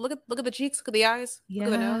 Look at the cheeks. Look at the eyes. Yeah.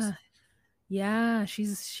 Look at the nose. Yeah,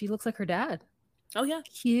 she looks like her dad. Oh yeah.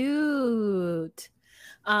 Cute.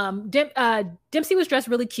 Dempsey was dressed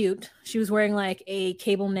really cute. She was wearing like a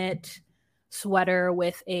cable knit sweater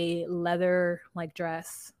with a leather black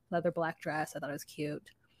dress. I thought it was cute.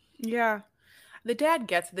 Yeah. The dad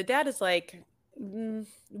gets it. The dad is like, why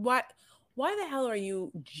the hell are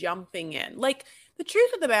you jumping in? Like, the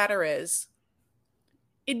truth of the matter is,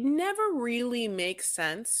 it never really makes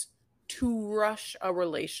sense to rush a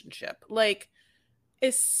relationship. Like,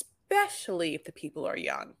 especially if the people are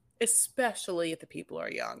young.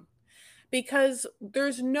 Because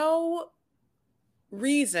there's no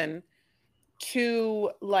reason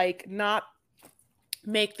to like not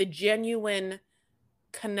make the genuine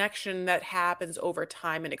connection that happens over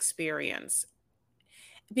time and experience,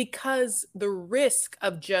 because the risk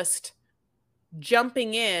of just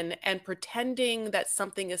jumping in and pretending that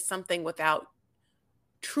something is something without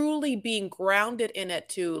truly being grounded in it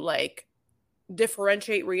to like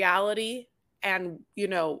differentiate reality and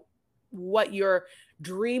what your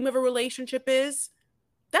dream of a relationship is,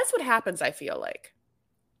 that's what happens. I feel like,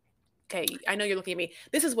 okay, I know you're looking at me.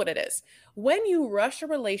 This is what it is. When you rush a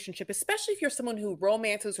relationship, especially if you're someone who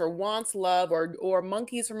romances or wants love or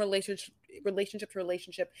monkeys from relationship to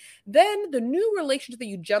relationship, then the new relationship that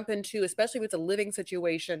you jump into, especially if it's a living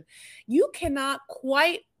situation, you cannot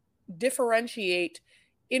quite differentiate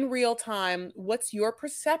in real time what's your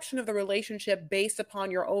perception of the relationship based upon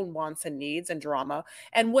your own wants and needs and drama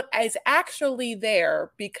and what is actually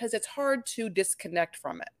there, because it's hard to disconnect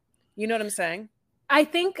from it. You know what I'm saying? I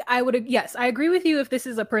think I would, yes, I agree with you if this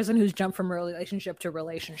is a person who's jumped from relationship to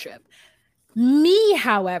relationship. Me,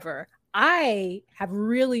 however, I have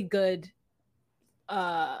really good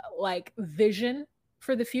vision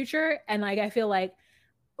for the future. And like, I feel like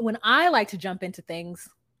when I like to jump into things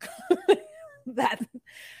that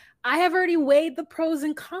I have already weighed the pros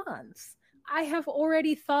and cons. I have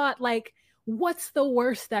already thought like, what's the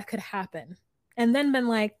worst that could happen? And then been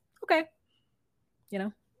like, okay,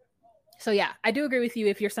 So yeah, I do agree with you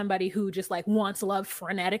if you're somebody who just like wants love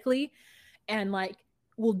frenetically and like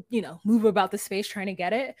will, move about the space trying to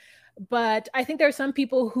get it. But I think there are some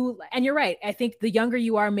people who, and you're right, I think the younger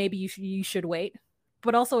you are, maybe you should wait.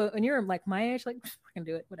 But also when you're like my age, like I can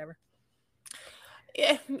do it, whatever.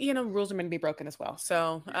 Yeah, rules are meant to be broken as well.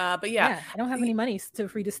 So, but yeah. I don't have any money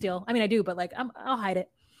for you to steal. I mean, I do, but like I'll hide it.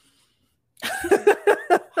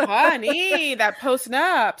 Honey, that posting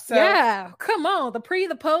up. So yeah, come on.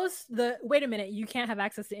 The post, wait a minute, you can't have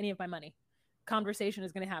access to any of my money. Conversation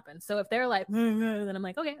is going to happen. So if they're like, then I'm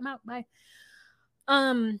like, okay, I'm out. Bye.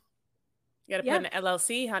 You got to put in an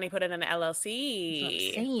LLC, honey. Put it in an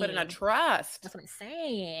LLC. Put in a trust. That's what I'm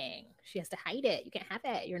saying. She has to hide it. You can't have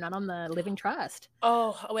it. You're not on the living trust.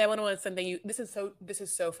 Oh wait, I want to know something. This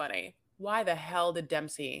is so funny. Why the hell did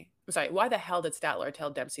Statler tell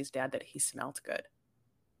Dempsey's dad that he smelled good?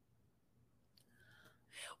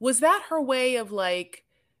 Was that her way of like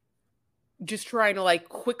just trying to like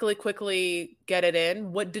quickly get it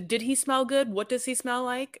in? What did he smell good? What does he smell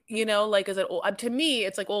like? Like, is it to me,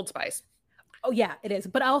 it's like Old Spice. Oh yeah, it is.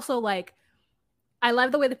 But also like I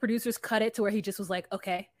love the way the producers cut it to where he just was like,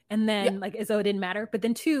 okay. And then like, as though it didn't matter. But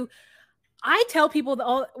then 2, I tell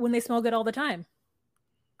people when they smell good all the time.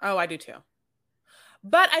 Oh, I do too.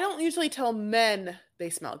 But I don't usually tell men they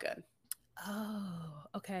smell good. Oh,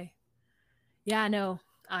 okay. Yeah, no,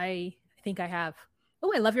 I think I have.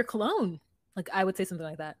 Oh, I love your cologne. Like, I would say something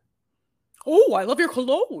like that. Oh, I love your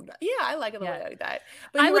cologne. Yeah, I like it the way like that.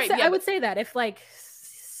 But I would say that if like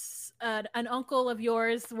an uncle of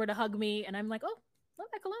yours were to hug me and I'm like, oh, love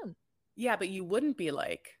that cologne. Yeah, but you wouldn't be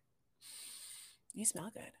like, you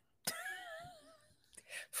smell good.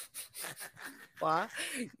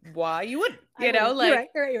 Why you wouldn't? You know, like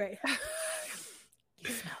you're right. You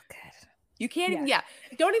smell good. You can't even,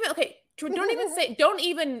 don't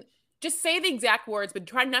even just say the exact words, but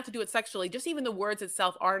try not to do it sexually. Just even the words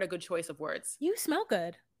itself aren't a good choice of words. You smell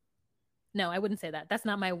good. No, I wouldn't say that. That's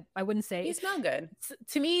not I wouldn't say. You smell good.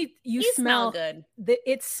 To me, you smell good.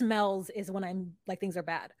 It smells is when I'm like, things are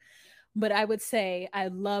bad. But I would say I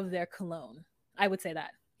love their cologne. I would say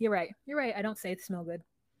that. You're right. I don't say it smell good.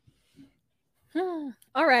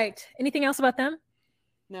 All right. Anything else about them?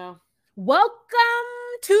 No. Welcome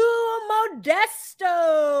to Modesto,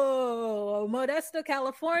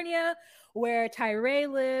 California, where Tyree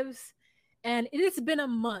lives. And it has been a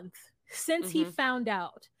month since he found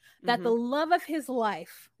out that the love of his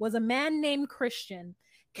life was a man named Christian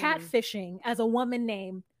catfishing as a woman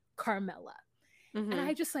named Carmela. And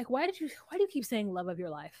I just like, why do you keep saying love of your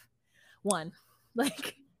life? 1,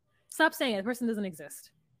 like, stop saying it. The person doesn't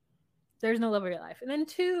exist. There's no love of your life. And then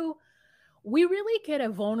 2, we really get a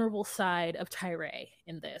vulnerable side of Tyree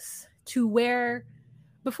in this, to where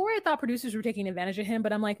before I thought producers were taking advantage of him,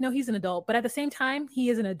 but I'm like, no, he's an adult. But at the same time, he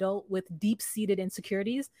is an adult with deep-seated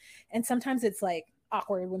insecurities. And sometimes it's like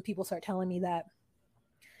awkward when people start telling me that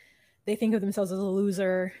they think of themselves as a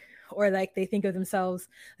loser, or like they think of themselves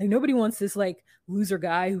like, nobody wants this like loser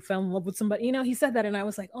guy who fell in love with somebody. You know, he said that and I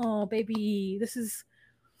was like, oh, baby,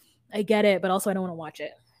 I get it, but also I don't want to watch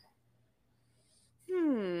it.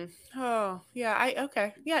 Oh, yeah.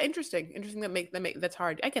 Okay. Yeah. Interesting. That's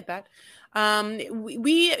hard. I get that.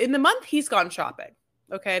 We in the month he's gone shopping.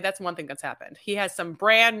 Okay. That's one thing that's happened. He has some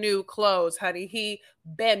brand new clothes, honey. He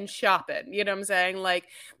been shopping, you know what I'm saying? Like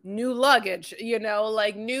new luggage, you know,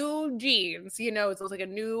 like new jeans, you know, it's like a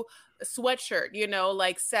new sweatshirt, you know,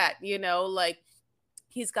 like set, you know, like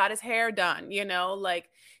he's got his hair done, you know, like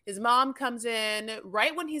his mom comes in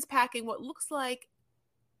right when he's packing what looks like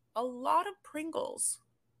a lot of Pringles.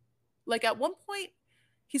 Like at one point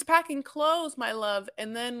he's packing clothes, my love,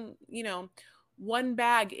 and then, you know, one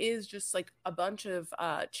bag is just like a bunch of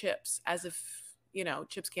chips, as if, you know,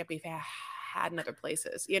 chips can't be had in other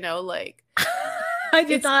places, you know, like I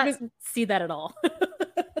did not see that at all.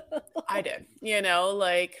 I did, you know,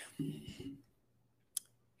 like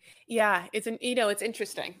yeah, it's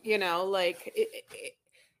interesting, you know, like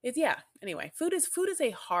it's yeah. Anyway, food is a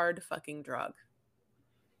hard fucking drug.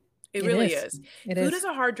 It really is. Food is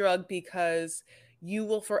a hard drug because you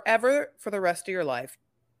will forever, for the rest of your life,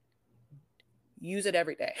 use it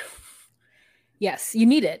every day. Yes, you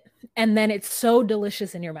need it. And then it's so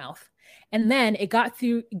delicious in your mouth. And then it got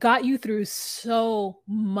you through so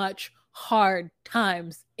much hard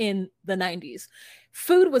times in the 90s.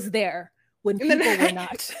 Food was there when people were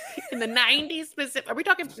not. In the 90s specific. Are we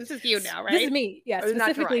talking, this is you now, right? This is me. Yeah,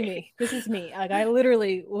 specifically me. This is me. Like I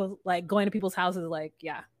literally was like going to people's houses like,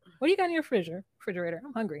 yeah. What do you got in your refrigerator?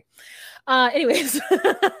 I'm hungry. Anyways.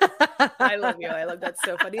 I love you. I love that.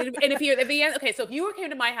 So funny. And if you came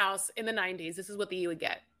to my house in the 90s, this is what you would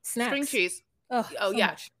get. Snacks. String cheese. Oh yeah.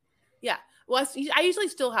 Much. Yeah. Well, I usually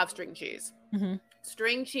still have string cheese. Mm-hmm.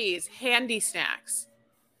 String cheese, handy snacks.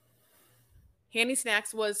 Handy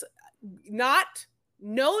snacks was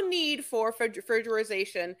no need for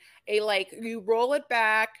refrigeration. You roll it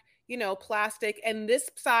back, you know, plastic, and this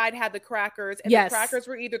side had the crackers, and the crackers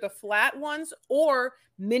were either the flat ones or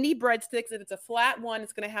mini breadsticks. If it's a flat one,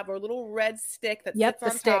 it's going to have a little red stick that sits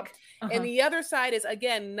on top. And the other side is,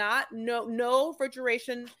 again, no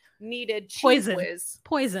refrigeration needed.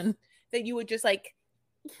 Poison that you would just like,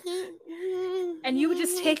 and you would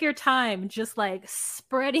just take your time, just like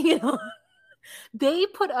spreading it on. They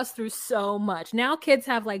put us through so much. Now kids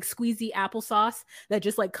have like squeezy applesauce that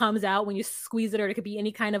just like comes out when you squeeze it, or it could be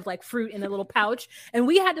any kind of like fruit in a little pouch. And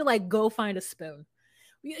we had to like go find a spoon.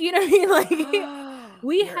 You know what I mean? Like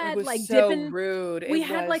we had like so dipping. Rude. We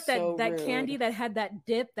had like that candy that had that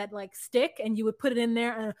dip, that like stick, and you would put it in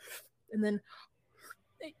there, and then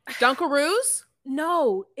Dunkaroos?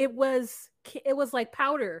 No, it was like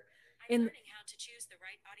powder. I'm learning how to choose the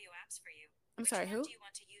right audio apps for you. I'm sorry, who? Do you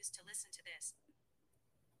want to use to listen to this?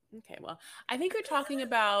 Okay, well, I think you're talking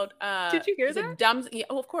about Did you hear is that? it dumb? Yeah,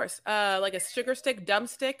 oh, of course. Like a sugar stick, dumb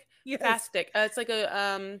stick, Yes. fast stick. It's like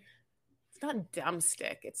a it's not dumb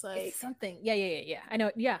stick. It's like It's something. Yeah. I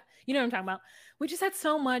know. Yeah. You know what I'm talking about. We just had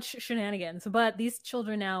so much shenanigans, but these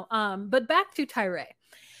children now. But back to Tyree.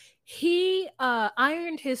 He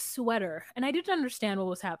ironed his sweater, and I didn't understand what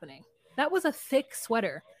was happening. That was a thick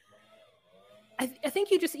sweater. I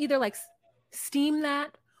think you just either like steam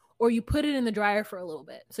that or you put it in the dryer for a little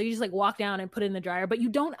bit. So you just like walk down and put it in the dryer, but you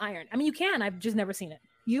don't iron. I mean, you can. I've just never seen it.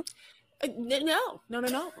 You? no.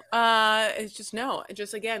 It's just no. It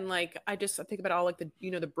just again, like I think about all like the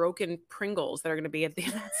the broken Pringles that are going to be at the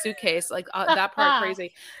end of that suitcase. Like that part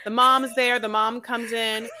crazy. The mom's there. The mom comes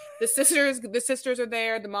in. The sisters are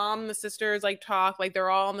there. The mom and the sisters like talk. Like they're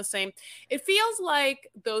all on the same. It feels like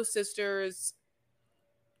those sisters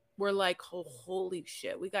were like, oh, holy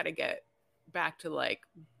shit, we got to get back to like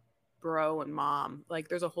bro and mom. Like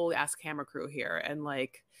there's a whole ass camera crew here, and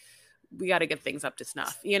like we got to get things up to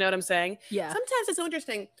snuff. You know what I'm saying? Yeah. Sometimes it's so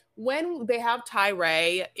interesting when they have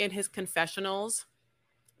Tyree in his confessionals,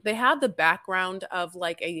 they have the background of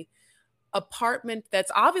like a apartment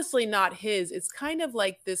that's obviously not his. It's kind of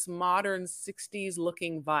like this modern 60s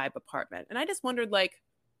looking vibe apartment. And I just wondered, like,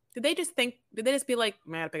 did they just be like,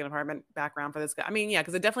 man, I pick an apartment background for this guy? I mean, yeah,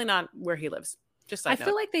 because it's definitely not where he lives. Just I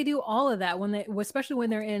feel like they do all of that when especially when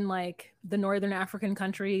they're in like the northern African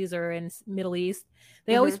countries or in Middle East.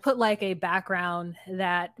 They always put like a background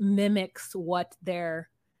that mimics what their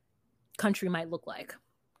country might look like.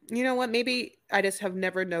 You know what? Maybe I just have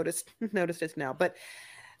never noticed it now, but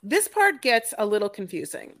this part gets a little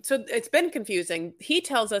confusing. So it's been confusing. He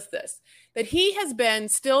tells us that he has been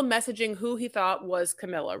still messaging who he thought was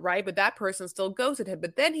Camilla, right? But that person still ghosted him.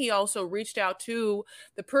 But then he also reached out to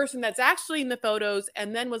the person that's actually in the photos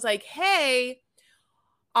and then was like, hey,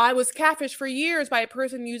 I was catfished for years by a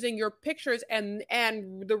person using your pictures. And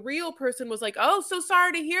the real person was like, oh, so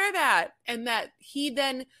sorry to hear that. And that he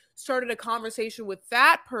then started a conversation with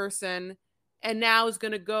that person and now is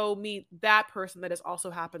going to go meet that person that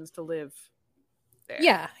also happens to live there.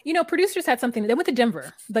 Yeah. Producers had something. They went to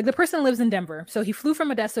Denver. Like the person lives in Denver. So he flew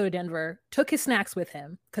from Odessa to Denver, took his snacks with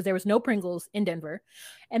him because there was no Pringles in Denver.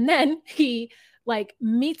 And then he like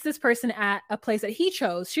meets this person at a place that he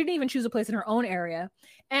chose. She didn't even choose a place in her own area.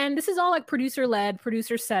 And this is all like producer led,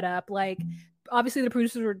 producer set up. Like obviously the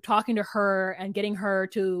producers were talking to her and getting her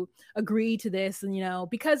to agree to this. And,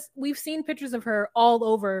 because we've seen pictures of her all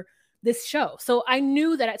over this show. So I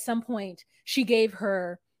knew that at some point she gave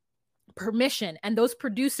her permission, and those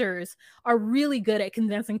producers are really good at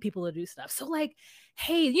convincing people to do stuff. So like,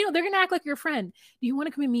 hey, they're going to act like your friend. Do you want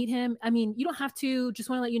to come and meet him? I mean, you don't have to, just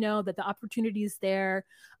want to let you know that the opportunity is there.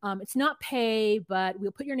 It's not pay, but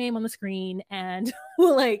we'll put your name on the screen and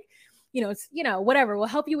we'll like, it's, whatever, we'll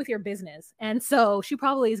help you with your business. And so she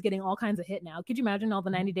probably is getting all kinds of hit now. Could you imagine all the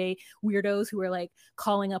 90-day weirdos who are like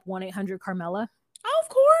calling up 1-800 Carmela? Oh, of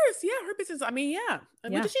course. Yeah. Her business. I mean, yeah.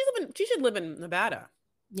 Yeah. She should live in Nevada.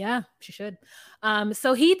 Yeah, she should.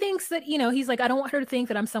 So he thinks that, he's like, I don't want her to think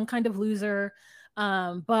that I'm some kind of loser.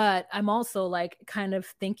 But I'm also like kind of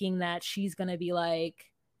thinking that she's going to be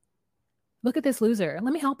like, look at this loser.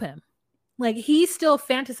 Let me help him. Like he's still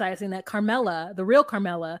fantasizing that Carmela, the real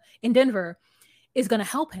Carmela in Denver, is going to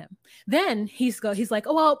help him. Then he's like,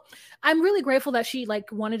 oh, well, I'm really grateful that she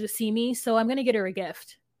like wanted to see me. So I'm going to get her a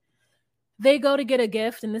gift. They go to get a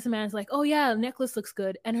gift and this man's like, oh yeah, the necklace looks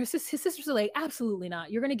good. And his sisters are like, absolutely not.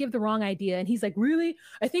 You're going to give the wrong idea. And he's like, really?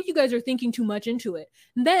 I think you guys are thinking too much into it.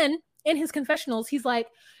 And then in his confessionals, he's like,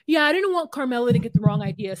 yeah, I didn't want Carmela to get the wrong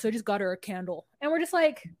idea. So I just got her a candle. And we're just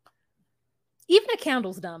like, even a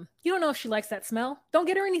candle's dumb. You don't know if she likes that smell. Don't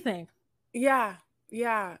get her anything. Yeah.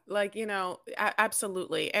 Yeah. Like,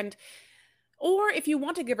 absolutely. And or if you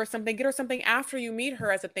want to give her something, get her something after you meet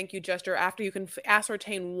her as a thank you gesture, after you can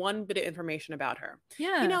ascertain one bit of information about her.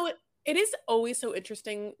 Yeah. It is always so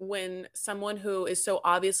interesting when someone who is so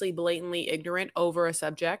obviously blatantly ignorant over a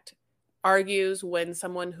subject argues when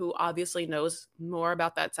someone who obviously knows more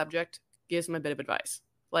about that subject gives them a bit of advice.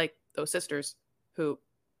 Like those sisters who,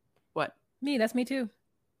 what? Me, that's me too.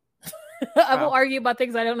 I will argue about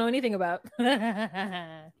things I don't know anything about. To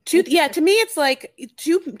me, it's like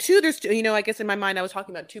there's two, I guess in my mind, I was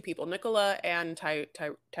talking about two people, Nicola and Tyree,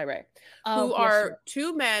 who are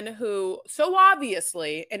two men who so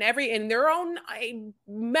obviously in their own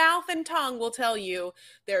mouth and tongue will tell you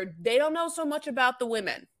they don't know so much about the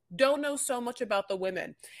women,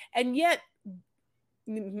 And yet,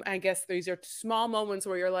 I guess these are small moments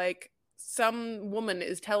where you're like, some woman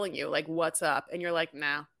is telling you like, what's up? And you're like,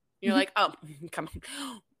 nah. You're like, oh, come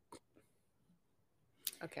on.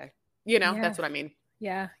 Okay. That's what I mean.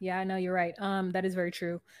 Yeah, I know you're right. That is very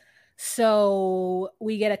true. So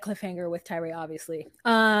we get a cliffhanger with Tyree, obviously.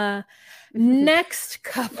 Next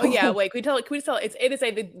couple. Oh yeah, wait. Can we tell? It is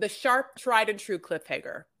the sharp, tried and true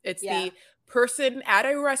cliffhanger. It's the person at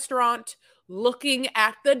a restaurant looking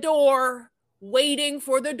at the door, waiting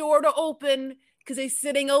for the door to open because he's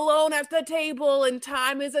sitting alone at the table and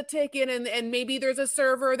time is a ticking, and maybe there's a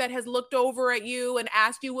server that has looked over at you and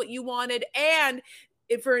asked you what you wanted. And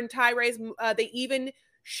if for in Tyree's, they even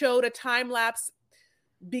showed a time lapse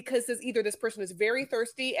because either this person is very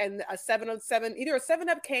thirsty and a 7-Up, either a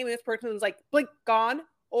 7-Up came and this person was like blink gone,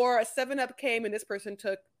 or a 7-Up came and this person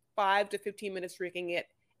took 5 to 15 minutes drinking it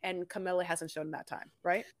and Camilla hasn't shown that time,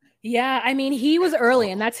 right? Yeah, I mean, he was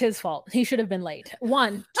early and that's his fault. He should have been late.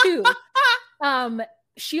 1, 2.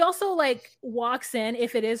 She also like walks in,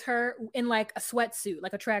 if it is her, in like a sweatsuit,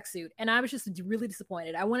 like a tracksuit, and I was just really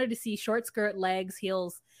disappointed. I wanted to see short skirt, legs,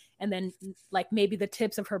 heels, and then like maybe the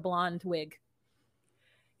tips of her blonde wig.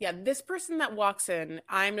 Yeah, this person that walks in,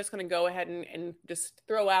 I'm just going to go ahead and just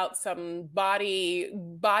throw out some body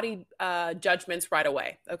judgments right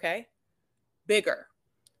away, okay? Bigger.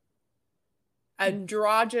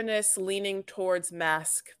 Androgynous, leaning towards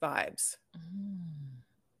mask vibes.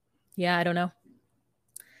 Yeah, I don't know.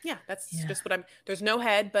 Yeah, that's just what there's no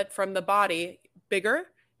head, but from the body, bigger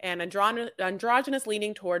and androgynous,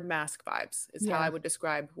 leaning toward mask vibes is how I would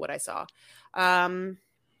describe what I saw.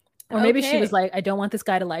 Or maybe she was like, I don't want this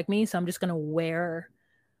guy to like me, so I'm just going to wear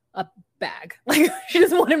a bag. Like, she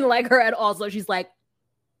doesn't want him to like her at all. So she's like,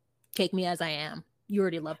 take me as I am. You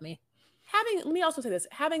already love me. Let me also say this.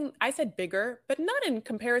 I said bigger, but not in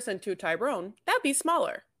comparison to Tyrone. That'd be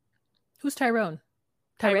smaller. Who's Tyrone?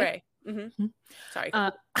 Tyree. Mm-hmm. Sorry.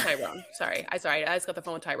 Tyrone. Sorry. I just got the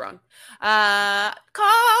phone with Tyrone.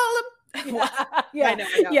 Call him. Yeah, I know.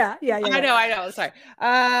 Yeah. I know. Sorry.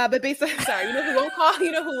 But basically, sorry. You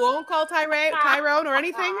know who won't call Tyrone or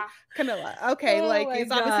anything? Camilla. Okay,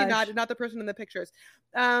 it's obviously not the person in the pictures.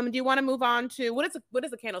 Do you want to move on to what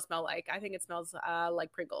does the candle smell like? I think it smells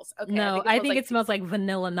like Pringles. Okay. No, I think it smells like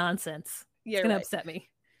vanilla nonsense. Yeah, it's gonna upset me.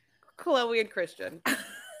 Chloe and Christian.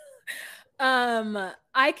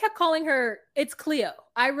 I kept calling her. It's Cleo.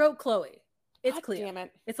 I wrote Chloe. It's God Cleo. Damn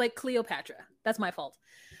it. It's like Cleopatra. That's my fault.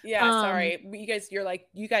 Yeah, sorry. You guys,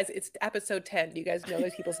 it's episode 10. You guys know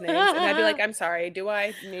those people's names. And I'd be like, I'm sorry. Do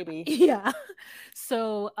I? Maybe. Yeah.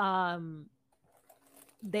 So,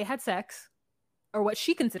 they had sex, or what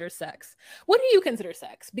she considers sex. What do you consider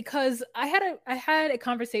sex? Because I had a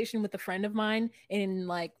conversation with a friend of mine in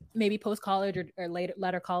like maybe post-college or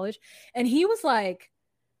later college. And he was like,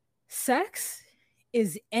 sex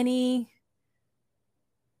is any,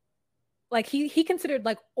 like he considered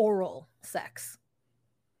like oral sex.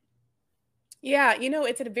 Yeah,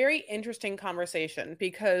 it's a very interesting conversation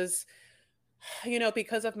because,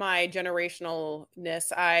 because of my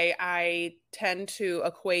generationalness, I tend to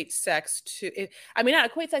equate sex to, not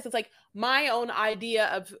equate sex. It's like my own idea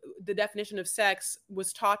of the definition of sex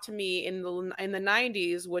was taught to me in the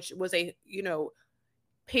 90s, which was a,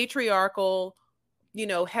 patriarchal,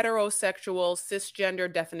 heterosexual,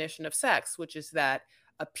 cisgender definition of sex, which is that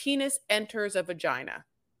a penis enters a vagina.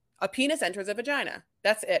 A penis enters a vagina.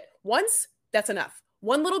 That's it. Once, that's enough.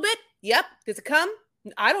 One little bit, yep. Does it come?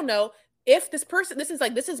 I don't know. If this person, this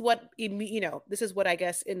is what I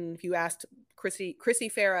guess if you asked Chrissy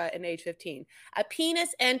Farah in age 15, a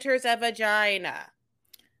penis enters a vagina.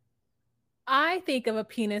 I think of a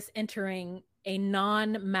penis entering a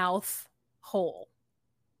non-mouth hole,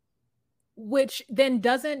 which then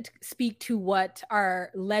doesn't speak to what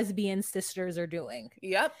our lesbian sisters are doing.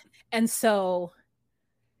 Yep. And so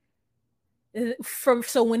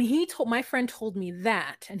when my friend told me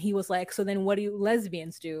that, and he was like, so then what do you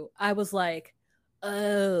lesbians do? I was like,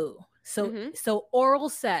 oh, so oral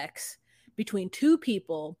sex between two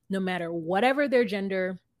people, no matter whatever their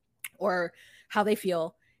gender or how they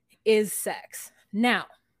feel, is sex. Now,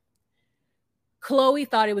 Chloe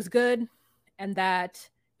thought it was good and that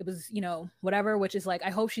it was, whatever, which is like, I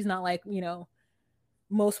hope she's not like,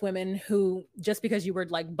 most women who just because you were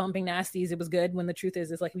like bumping nasties, it was good, when the truth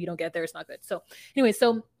is like, if you don't get there, it's not good. So anyway,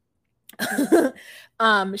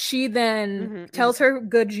 she then tells her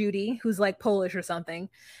good Judy, who's like Polish or something,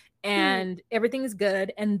 and everything is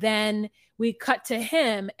good. And then we cut to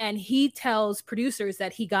him and he tells producers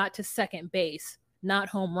that he got to second base, not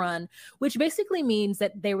home run, which basically means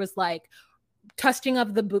that there was like touching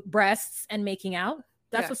of the breasts and making out.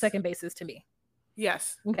 That's what second base is to me.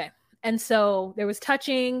 Yes. Okay. And so there was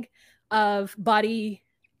touching of body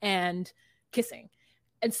and kissing.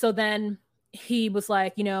 And so then he was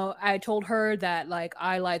like, you know, I told her that like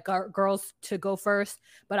I like girls to go first,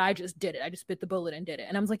 but I just did it. I just bit the bullet and did it.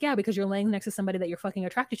 And I was like, yeah, because you're laying next to somebody that you're fucking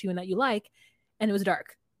attracted to and that you like, and it was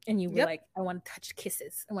dark, and you were like, I want to touch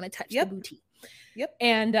kisses, I want to touch the booty.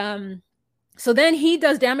 And so then he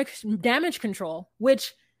does damage control,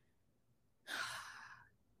 which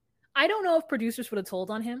I don't know if producers would have told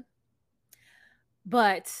on him,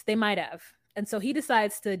 but they might have. And so he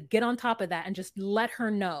decides to get on top of that and just let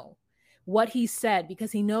her know what he said,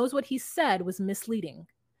 because he knows what he said was misleading.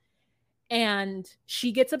 And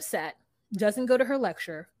she gets upset, doesn't go to her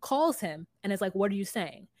lecture, calls him, and is like, what are you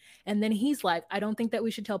saying? And then he's like, I don't think that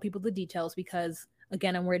we should tell people the details because,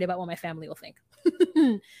 again, I'm worried about what my family will think.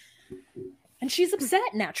 And she's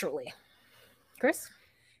upset naturally. Chris?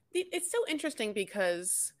 It's so interesting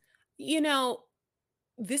because, you know,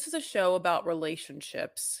 this is a show about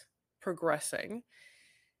relationships progressing.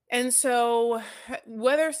 And so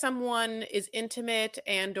whether someone is intimate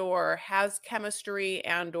and or has chemistry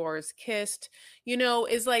and or is kissed, you know,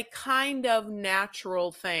 is like kind of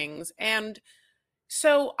natural things. And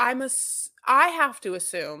so I have to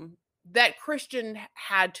assume that Christian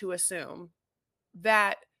had to assume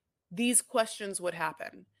that these questions would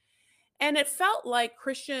happen. And it felt like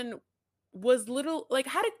Christian was why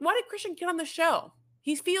did Christian get on the show?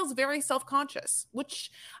 He feels very self-conscious, which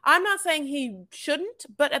I'm not saying he shouldn't,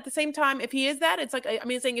 but at the same time, if he is that, it's like, I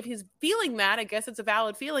mean, saying if he's feeling that, I guess it's a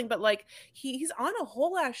valid feeling, but like he's on a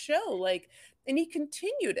whole ass show, like, and he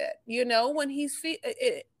continued it, you know, when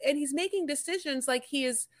and he's making decisions like he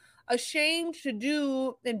is ashamed to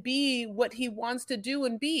do and be what he wants to do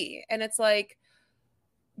and be. And it's like,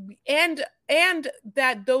 and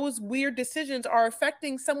that those weird decisions are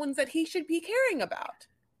affecting someone that he should be caring about.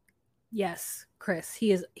 Yes, Chris,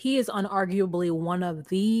 he is unarguably one of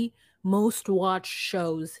the most watched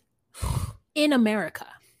shows in America.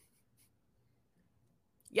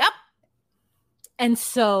 Yep. And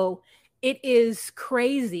so it is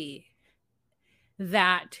crazy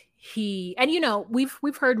that and you know,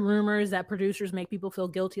 we've heard rumors that producers make people feel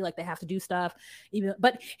guilty, like they have to do stuff,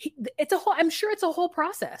 but I'm sure it's a whole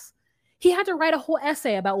process. He had to write a whole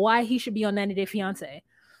essay about why he should be on 90 Day Fiancé,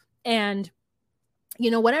 and you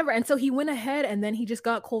know, whatever. And so he went ahead and then he just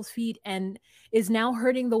got cold feet and is now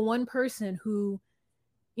hurting the one person who,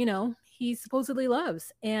 you know, he supposedly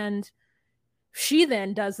loves. And she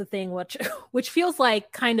then does the thing which feels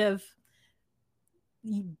like kind of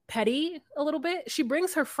petty a little bit. She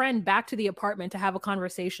brings her friend back to the apartment to have a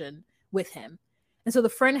conversation with him. And so the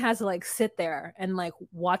friend has to like sit there and like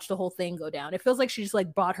watch the whole thing go down. It feels like she just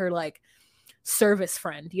like brought her like service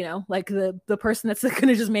friend, you know, like the person that's going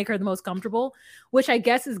to just make her the most comfortable, which I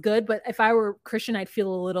guess is good. But if I were Christian, I'd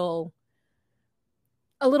feel a little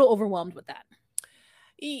overwhelmed with that.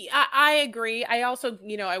 I agree. I also,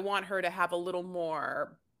 you know, I want her to have a little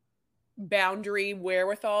more boundary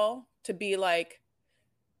wherewithal to be like,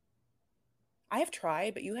 I have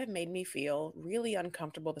tried, but you have made me feel really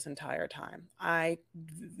uncomfortable this entire time. I,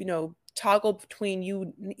 you know, toggle between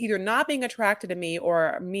you either not being attracted to me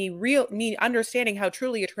or me understanding how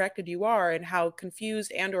truly attracted you are and how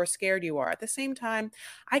confused and or scared you are. At the same time,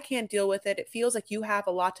 I can't deal with it. It feels like you have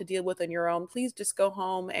a lot to deal with on your own. Please just go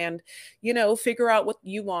home and, you know, figure out what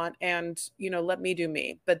you want and, you know, let me do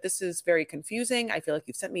me. But this is very confusing. I feel like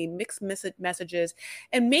you've sent me mixed messages,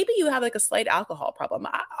 and maybe you have like a slight alcohol problem.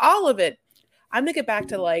 All of it. I'm going to get back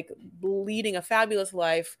to like leading a fabulous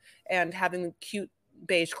life and having cute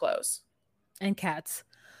beige clothes. And cats.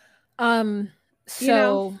 So, you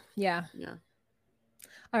know? Yeah.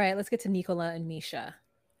 All right, let's get to Nicola and Misha.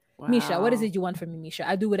 Wow. Misha, what is it you want from me, Misha?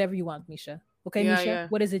 I'll do whatever you want, Misha. Okay, Misha? Yeah.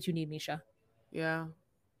 What is it you need, Misha? Yeah.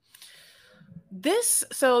 This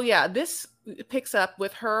picks up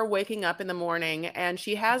with her waking up in the morning, and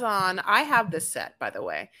she has on, I have this set, by the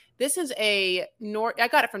way. This is I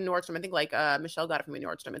got it from Nordstrom. I think like Michelle got it from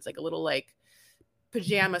Nordstrom. It's like a little like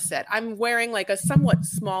pajama set. I'm wearing like a somewhat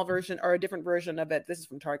small version or a different version of it. This is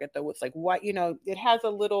from Target though. It's like what, you know, it has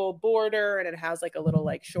a little border and it has like a little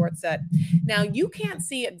like short set. Now you can't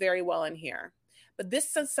see it very well in here, but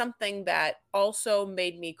this is something that also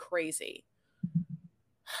made me crazy.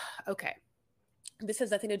 Okay. This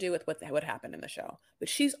has nothing to do with what happened in the show, but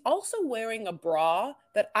she's also wearing a bra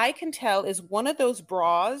that I can tell is one of those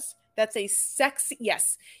bras that's a sexy,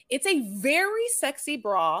 yes, it's a very sexy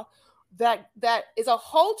bra that is a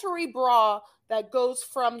haltery bra that goes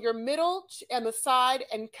from your middle and the side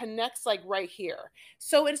and connects like right here.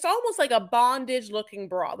 So it's almost like a bondage looking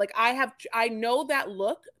bra. Like I know that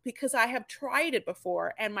look because I have tried it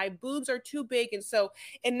before and my boobs are too big. And so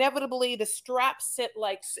inevitably the straps sit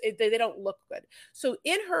like, they don't look good. So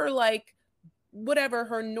in her like whatever,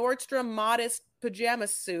 her Nordstrom modest pajama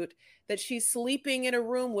suit that she's sleeping in a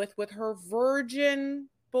room with her virgin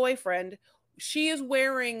boyfriend. She is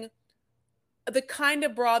wearing the kind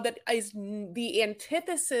of bra that is the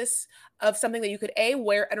antithesis of something that you could A,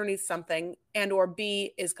 wear underneath something, and or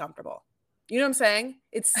B, is comfortable. You know what I'm saying?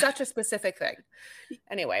 It's such a specific thing.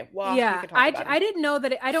 Anyway, well, yeah, you can talk about it. I didn't know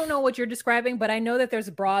that. I don't know what you're describing, but I know that there's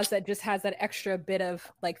bras that just has that extra bit of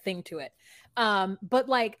like thing to it. But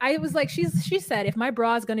like, I was like, she said, if my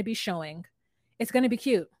bra is going to be showing, it's going to be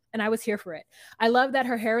cute. And I was here for it. I love that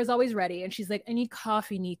her hair is always ready. And she's like, I need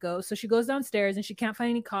coffee, Nico. So she goes downstairs and she can't find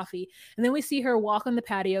any coffee. And then we see her walk on the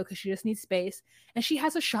patio because she just needs space. And she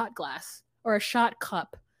has a shot glass or a shot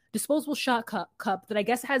cup, disposable shot cup that I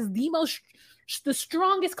guess has the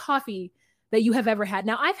strongest coffee that you have ever had.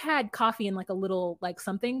 Now, I've had coffee in like a little like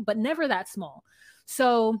something, but never that small.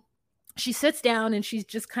 So she sits down and she's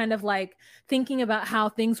just kind of like thinking about how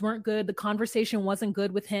things weren't good. The conversation wasn't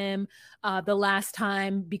good with him the last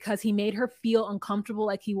time because he made her feel uncomfortable,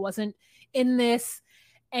 like he wasn't in this.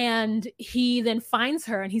 And he then finds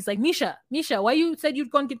her and he's like, Misha, why you said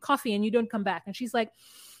you'd go and get coffee and you don't come back? And she's like,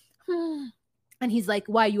 And he's like,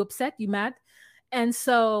 why, you upset? You mad? And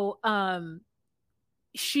so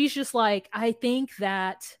she's just like, I think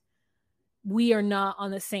that we are not on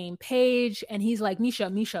the same page. And he's like,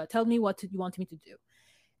 Misha, tell me what you want me to do.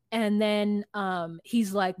 And then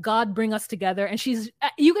he's like, God, bring us together. And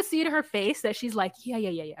you can see it in her face that she's like,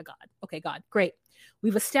 yeah, God. Okay, God, great.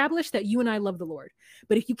 We've established that you and I love the Lord.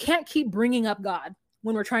 But if you can't keep bringing up God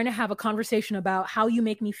when we're trying to have a conversation about how you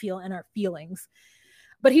make me feel and our feelings,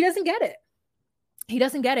 but he doesn't get it. He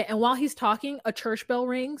doesn't get it. And while he's talking, a church bell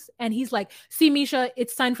rings and he's like, see, Misha,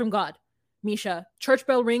 it's sign from God. Misha, church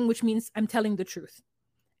bell ring, which means I'm telling the truth.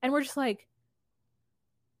 And we're just like,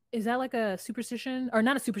 is that like a superstition or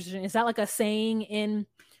not a superstition? Is that like a saying in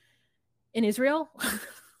Israel?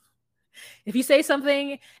 If you say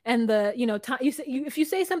something and if you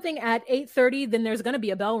say something at 8:30, then there's going to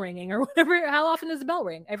be a bell ringing or whatever. How often does the bell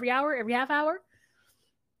ring? Every hour, every half hour?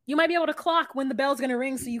 You might be able to clock when the bell's going to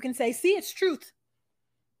ring so you can say, see, it's truth.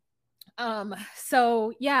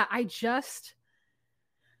 So yeah, I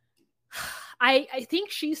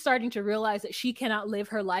think she's starting to realize that she cannot live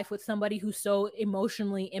her life with somebody who's so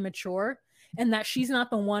emotionally immature and that she's not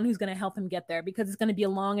the one who's going to help him get there because it's going to be a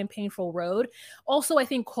long and painful road. Also, I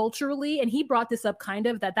think culturally, and he brought this up kind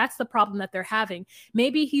of, that's the problem that they're having.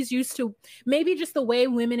 Maybe he's used to, maybe just the way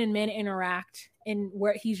women and men interact and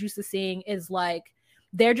where he's used to seeing is like,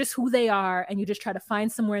 they're just who they are, and you just try to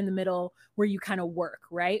find somewhere in the middle where you kind of work,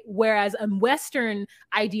 right? Whereas a Western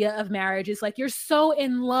idea of marriage is like, you're so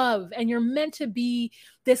in love and you're meant to be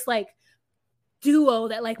this like duo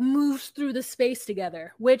that like moves through the space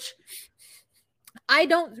together, which I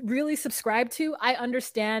don't really subscribe to. I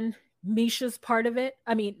understand Misha's part of it.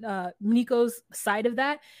 I mean, Nico's side of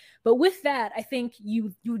that. But with that, I think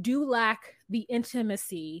you do lack the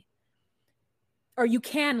intimacy, or you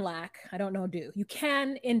can lack, you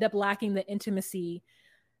can end up lacking the intimacy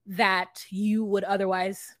that you would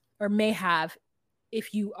otherwise or may have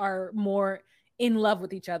if you are more in love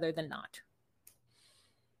with each other than not.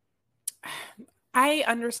 I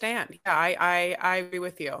understand. Yeah, I agree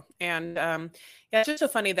with you. And yeah, it's just so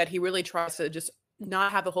funny that he really tries to just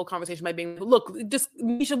not have the whole conversation by being, look, just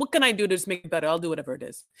Misha, what can I do to just make it better? I'll do whatever it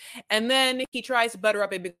is. And then he tries to butter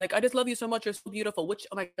up and be like, I just love you so much. You're so beautiful. Which,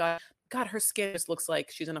 oh my God, her skin just looks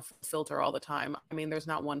like she's in a filter all the time. I mean, there's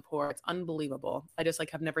not one pore. It's unbelievable. I just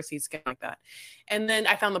like have never seen skin like that. And then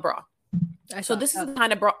I found the bra. So this is the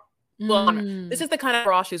kind of bra. Well, this is the kind of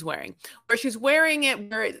bra she's wearing, where she's wearing it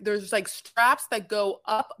where there's like straps that go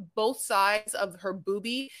up both sides of her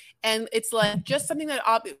boobie. And it's like just something that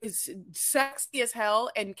is sexy as hell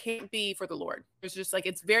and can't be for the Lord. It's just like,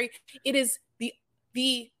 it is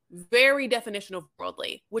the very definition of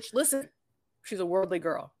worldly, which, listen, she's a worldly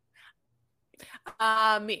girl.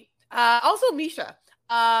 Me. Also Misha.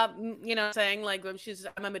 Saying like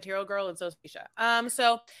I'm a material girl and so is Misha.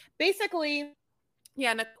 So basically,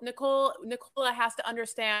 yeah, Nicola has to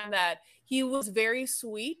understand that he was very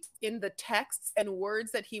sweet in the texts and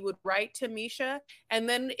words that he would write to Misha. And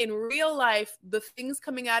then in real life, the things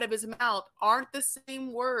coming out of his mouth aren't the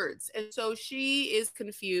same words. And so she is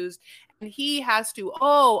confused. And he has to,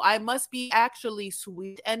 I must be actually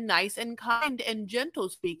sweet and nice and kind and gentle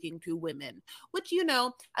speaking to women, which,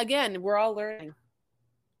 again, we're all learning.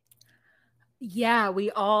 Yeah,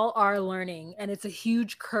 we all are learning. And it's a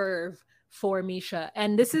huge curve for Misha.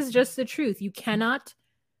 And this is just the truth. You cannot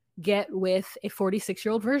get with a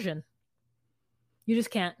 46-year-old version. You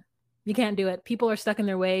just can't. You can't do it. People are stuck in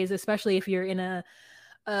their ways, especially if you're in a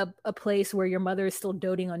a place where your mother is still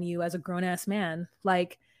doting on you as a grown-ass man.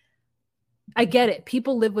 Like, I get it.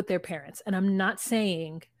 People live with their parents, and I'm not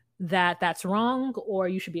saying that that's wrong or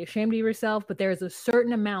you should be ashamed of yourself, but there's a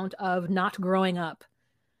certain amount of not growing up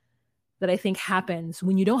that I think happens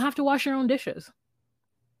when you don't have to wash your own dishes.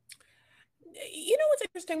 You know what's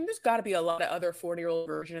interesting? There's got to be a lot of other 40-year-old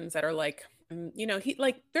versions that are like,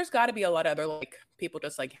 there's got to be a lot of other like people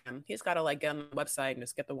just like him. He's got to like get on the website and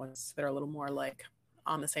just get the ones that are a little more like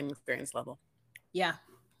on the same experience level. Yeah,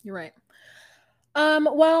 you're right.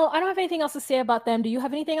 Well, I don't have anything else to say about them. Do you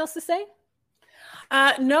have anything else to say?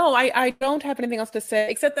 No, I don't have anything else to say,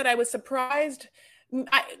 except that I was surprised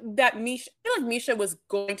that Misha, I feel like Misha was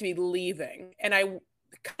going to be leaving, and I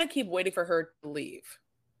kind of keep waiting for her to leave.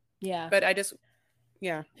 Yeah. But I just,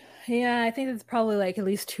 yeah. Yeah, I think it's probably like at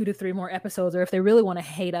least 2 to 3 more episodes, or if they really want to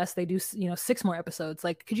hate us, they do, 6 more episodes.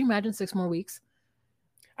 Like, could you imagine 6 more weeks?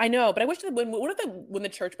 I know, but I wish that when the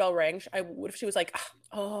church bell rang, what if she was like,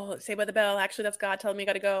 "Oh, Saved by the Bell. Actually, that's God telling me I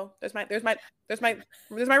got to go. There's my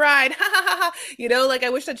ride." Like I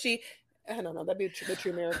wish that she. I don't know. That'd be the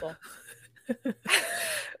true miracle.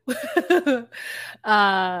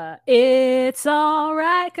 It's all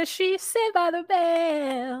right because she's saved by the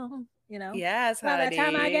bell. Yes, by the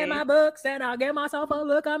time I get my books and I'll get myself a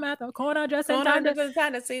look, I'm at the corner just in time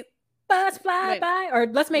to see. Bus fly by, or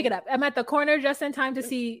let's make it up. I'm at the corner just in time to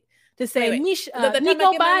say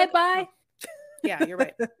Nico bye. Yeah, you're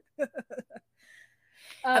right.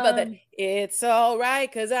 How about that? It's all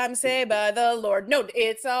right because I'm saved by the Lord. No,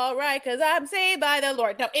 it's all right because I'm saved by the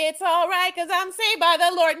Lord. No, it's all right because I'm saved by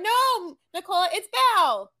the Lord. No, Nicole, it's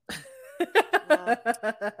Bell.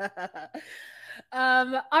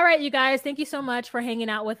 All right, you guys, thank you so much for hanging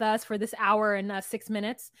out with us for this hour and 6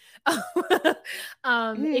 minutes.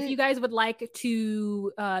 If you guys would like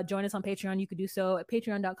to join us on Patreon, you could do so at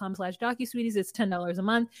patreon.com/DocuSweeties. It's $10 a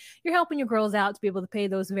month. You're helping your girls out to be able to pay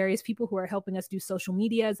those various people who are helping us do social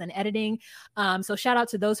medias and editing. So shout out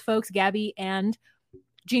to those folks, Gabby and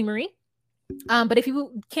Jean Marie. But if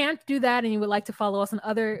you can't do that and you would like to follow us on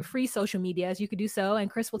other free social medias, you could do so, and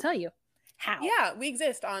Chris will tell you how. Yeah, we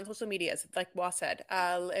exist on social medias, like Wa said.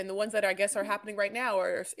 And the ones that I guess are happening right now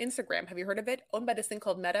are Instagram. Have you heard of it? Owned by this thing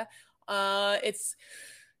called Meta. It's,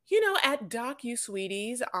 at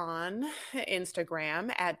DocuSweeties on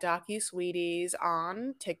Instagram, at DocuSweeties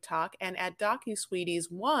on TikTok, and at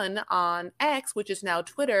DocuSweeties1 on X, which is now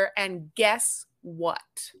Twitter. And guess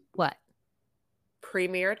what? What?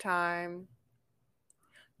 Premiere time.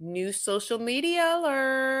 New social media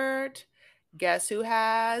alert. Guess who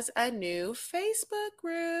has a new Facebook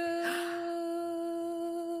group?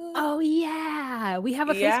 Oh, yeah. We have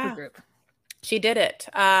a Facebook group. She did it.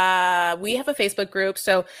 We have a Facebook group.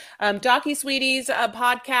 So DocuSweeties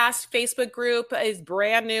podcast Facebook group is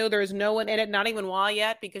brand new. There's no one in it, not even Wa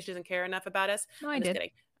yet, because she doesn't care enough about us. No, I'm just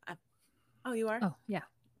kidding. Oh, you are? Oh, yeah.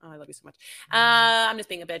 Oh, I love you so much. I'm just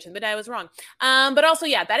being a bitch, but I was wrong. But also,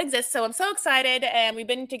 yeah, that exists. So I'm so excited. And we've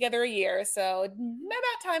been together a year. So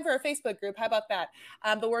about time for a Facebook group. How about that?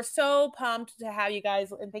 But we're so pumped to have you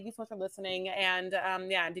guys. And thank you so much for listening. And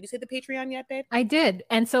did you say the Patreon yet, babe? I did.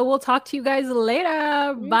 And so we'll talk to you guys later.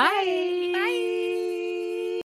 Okay. Bye. Bye.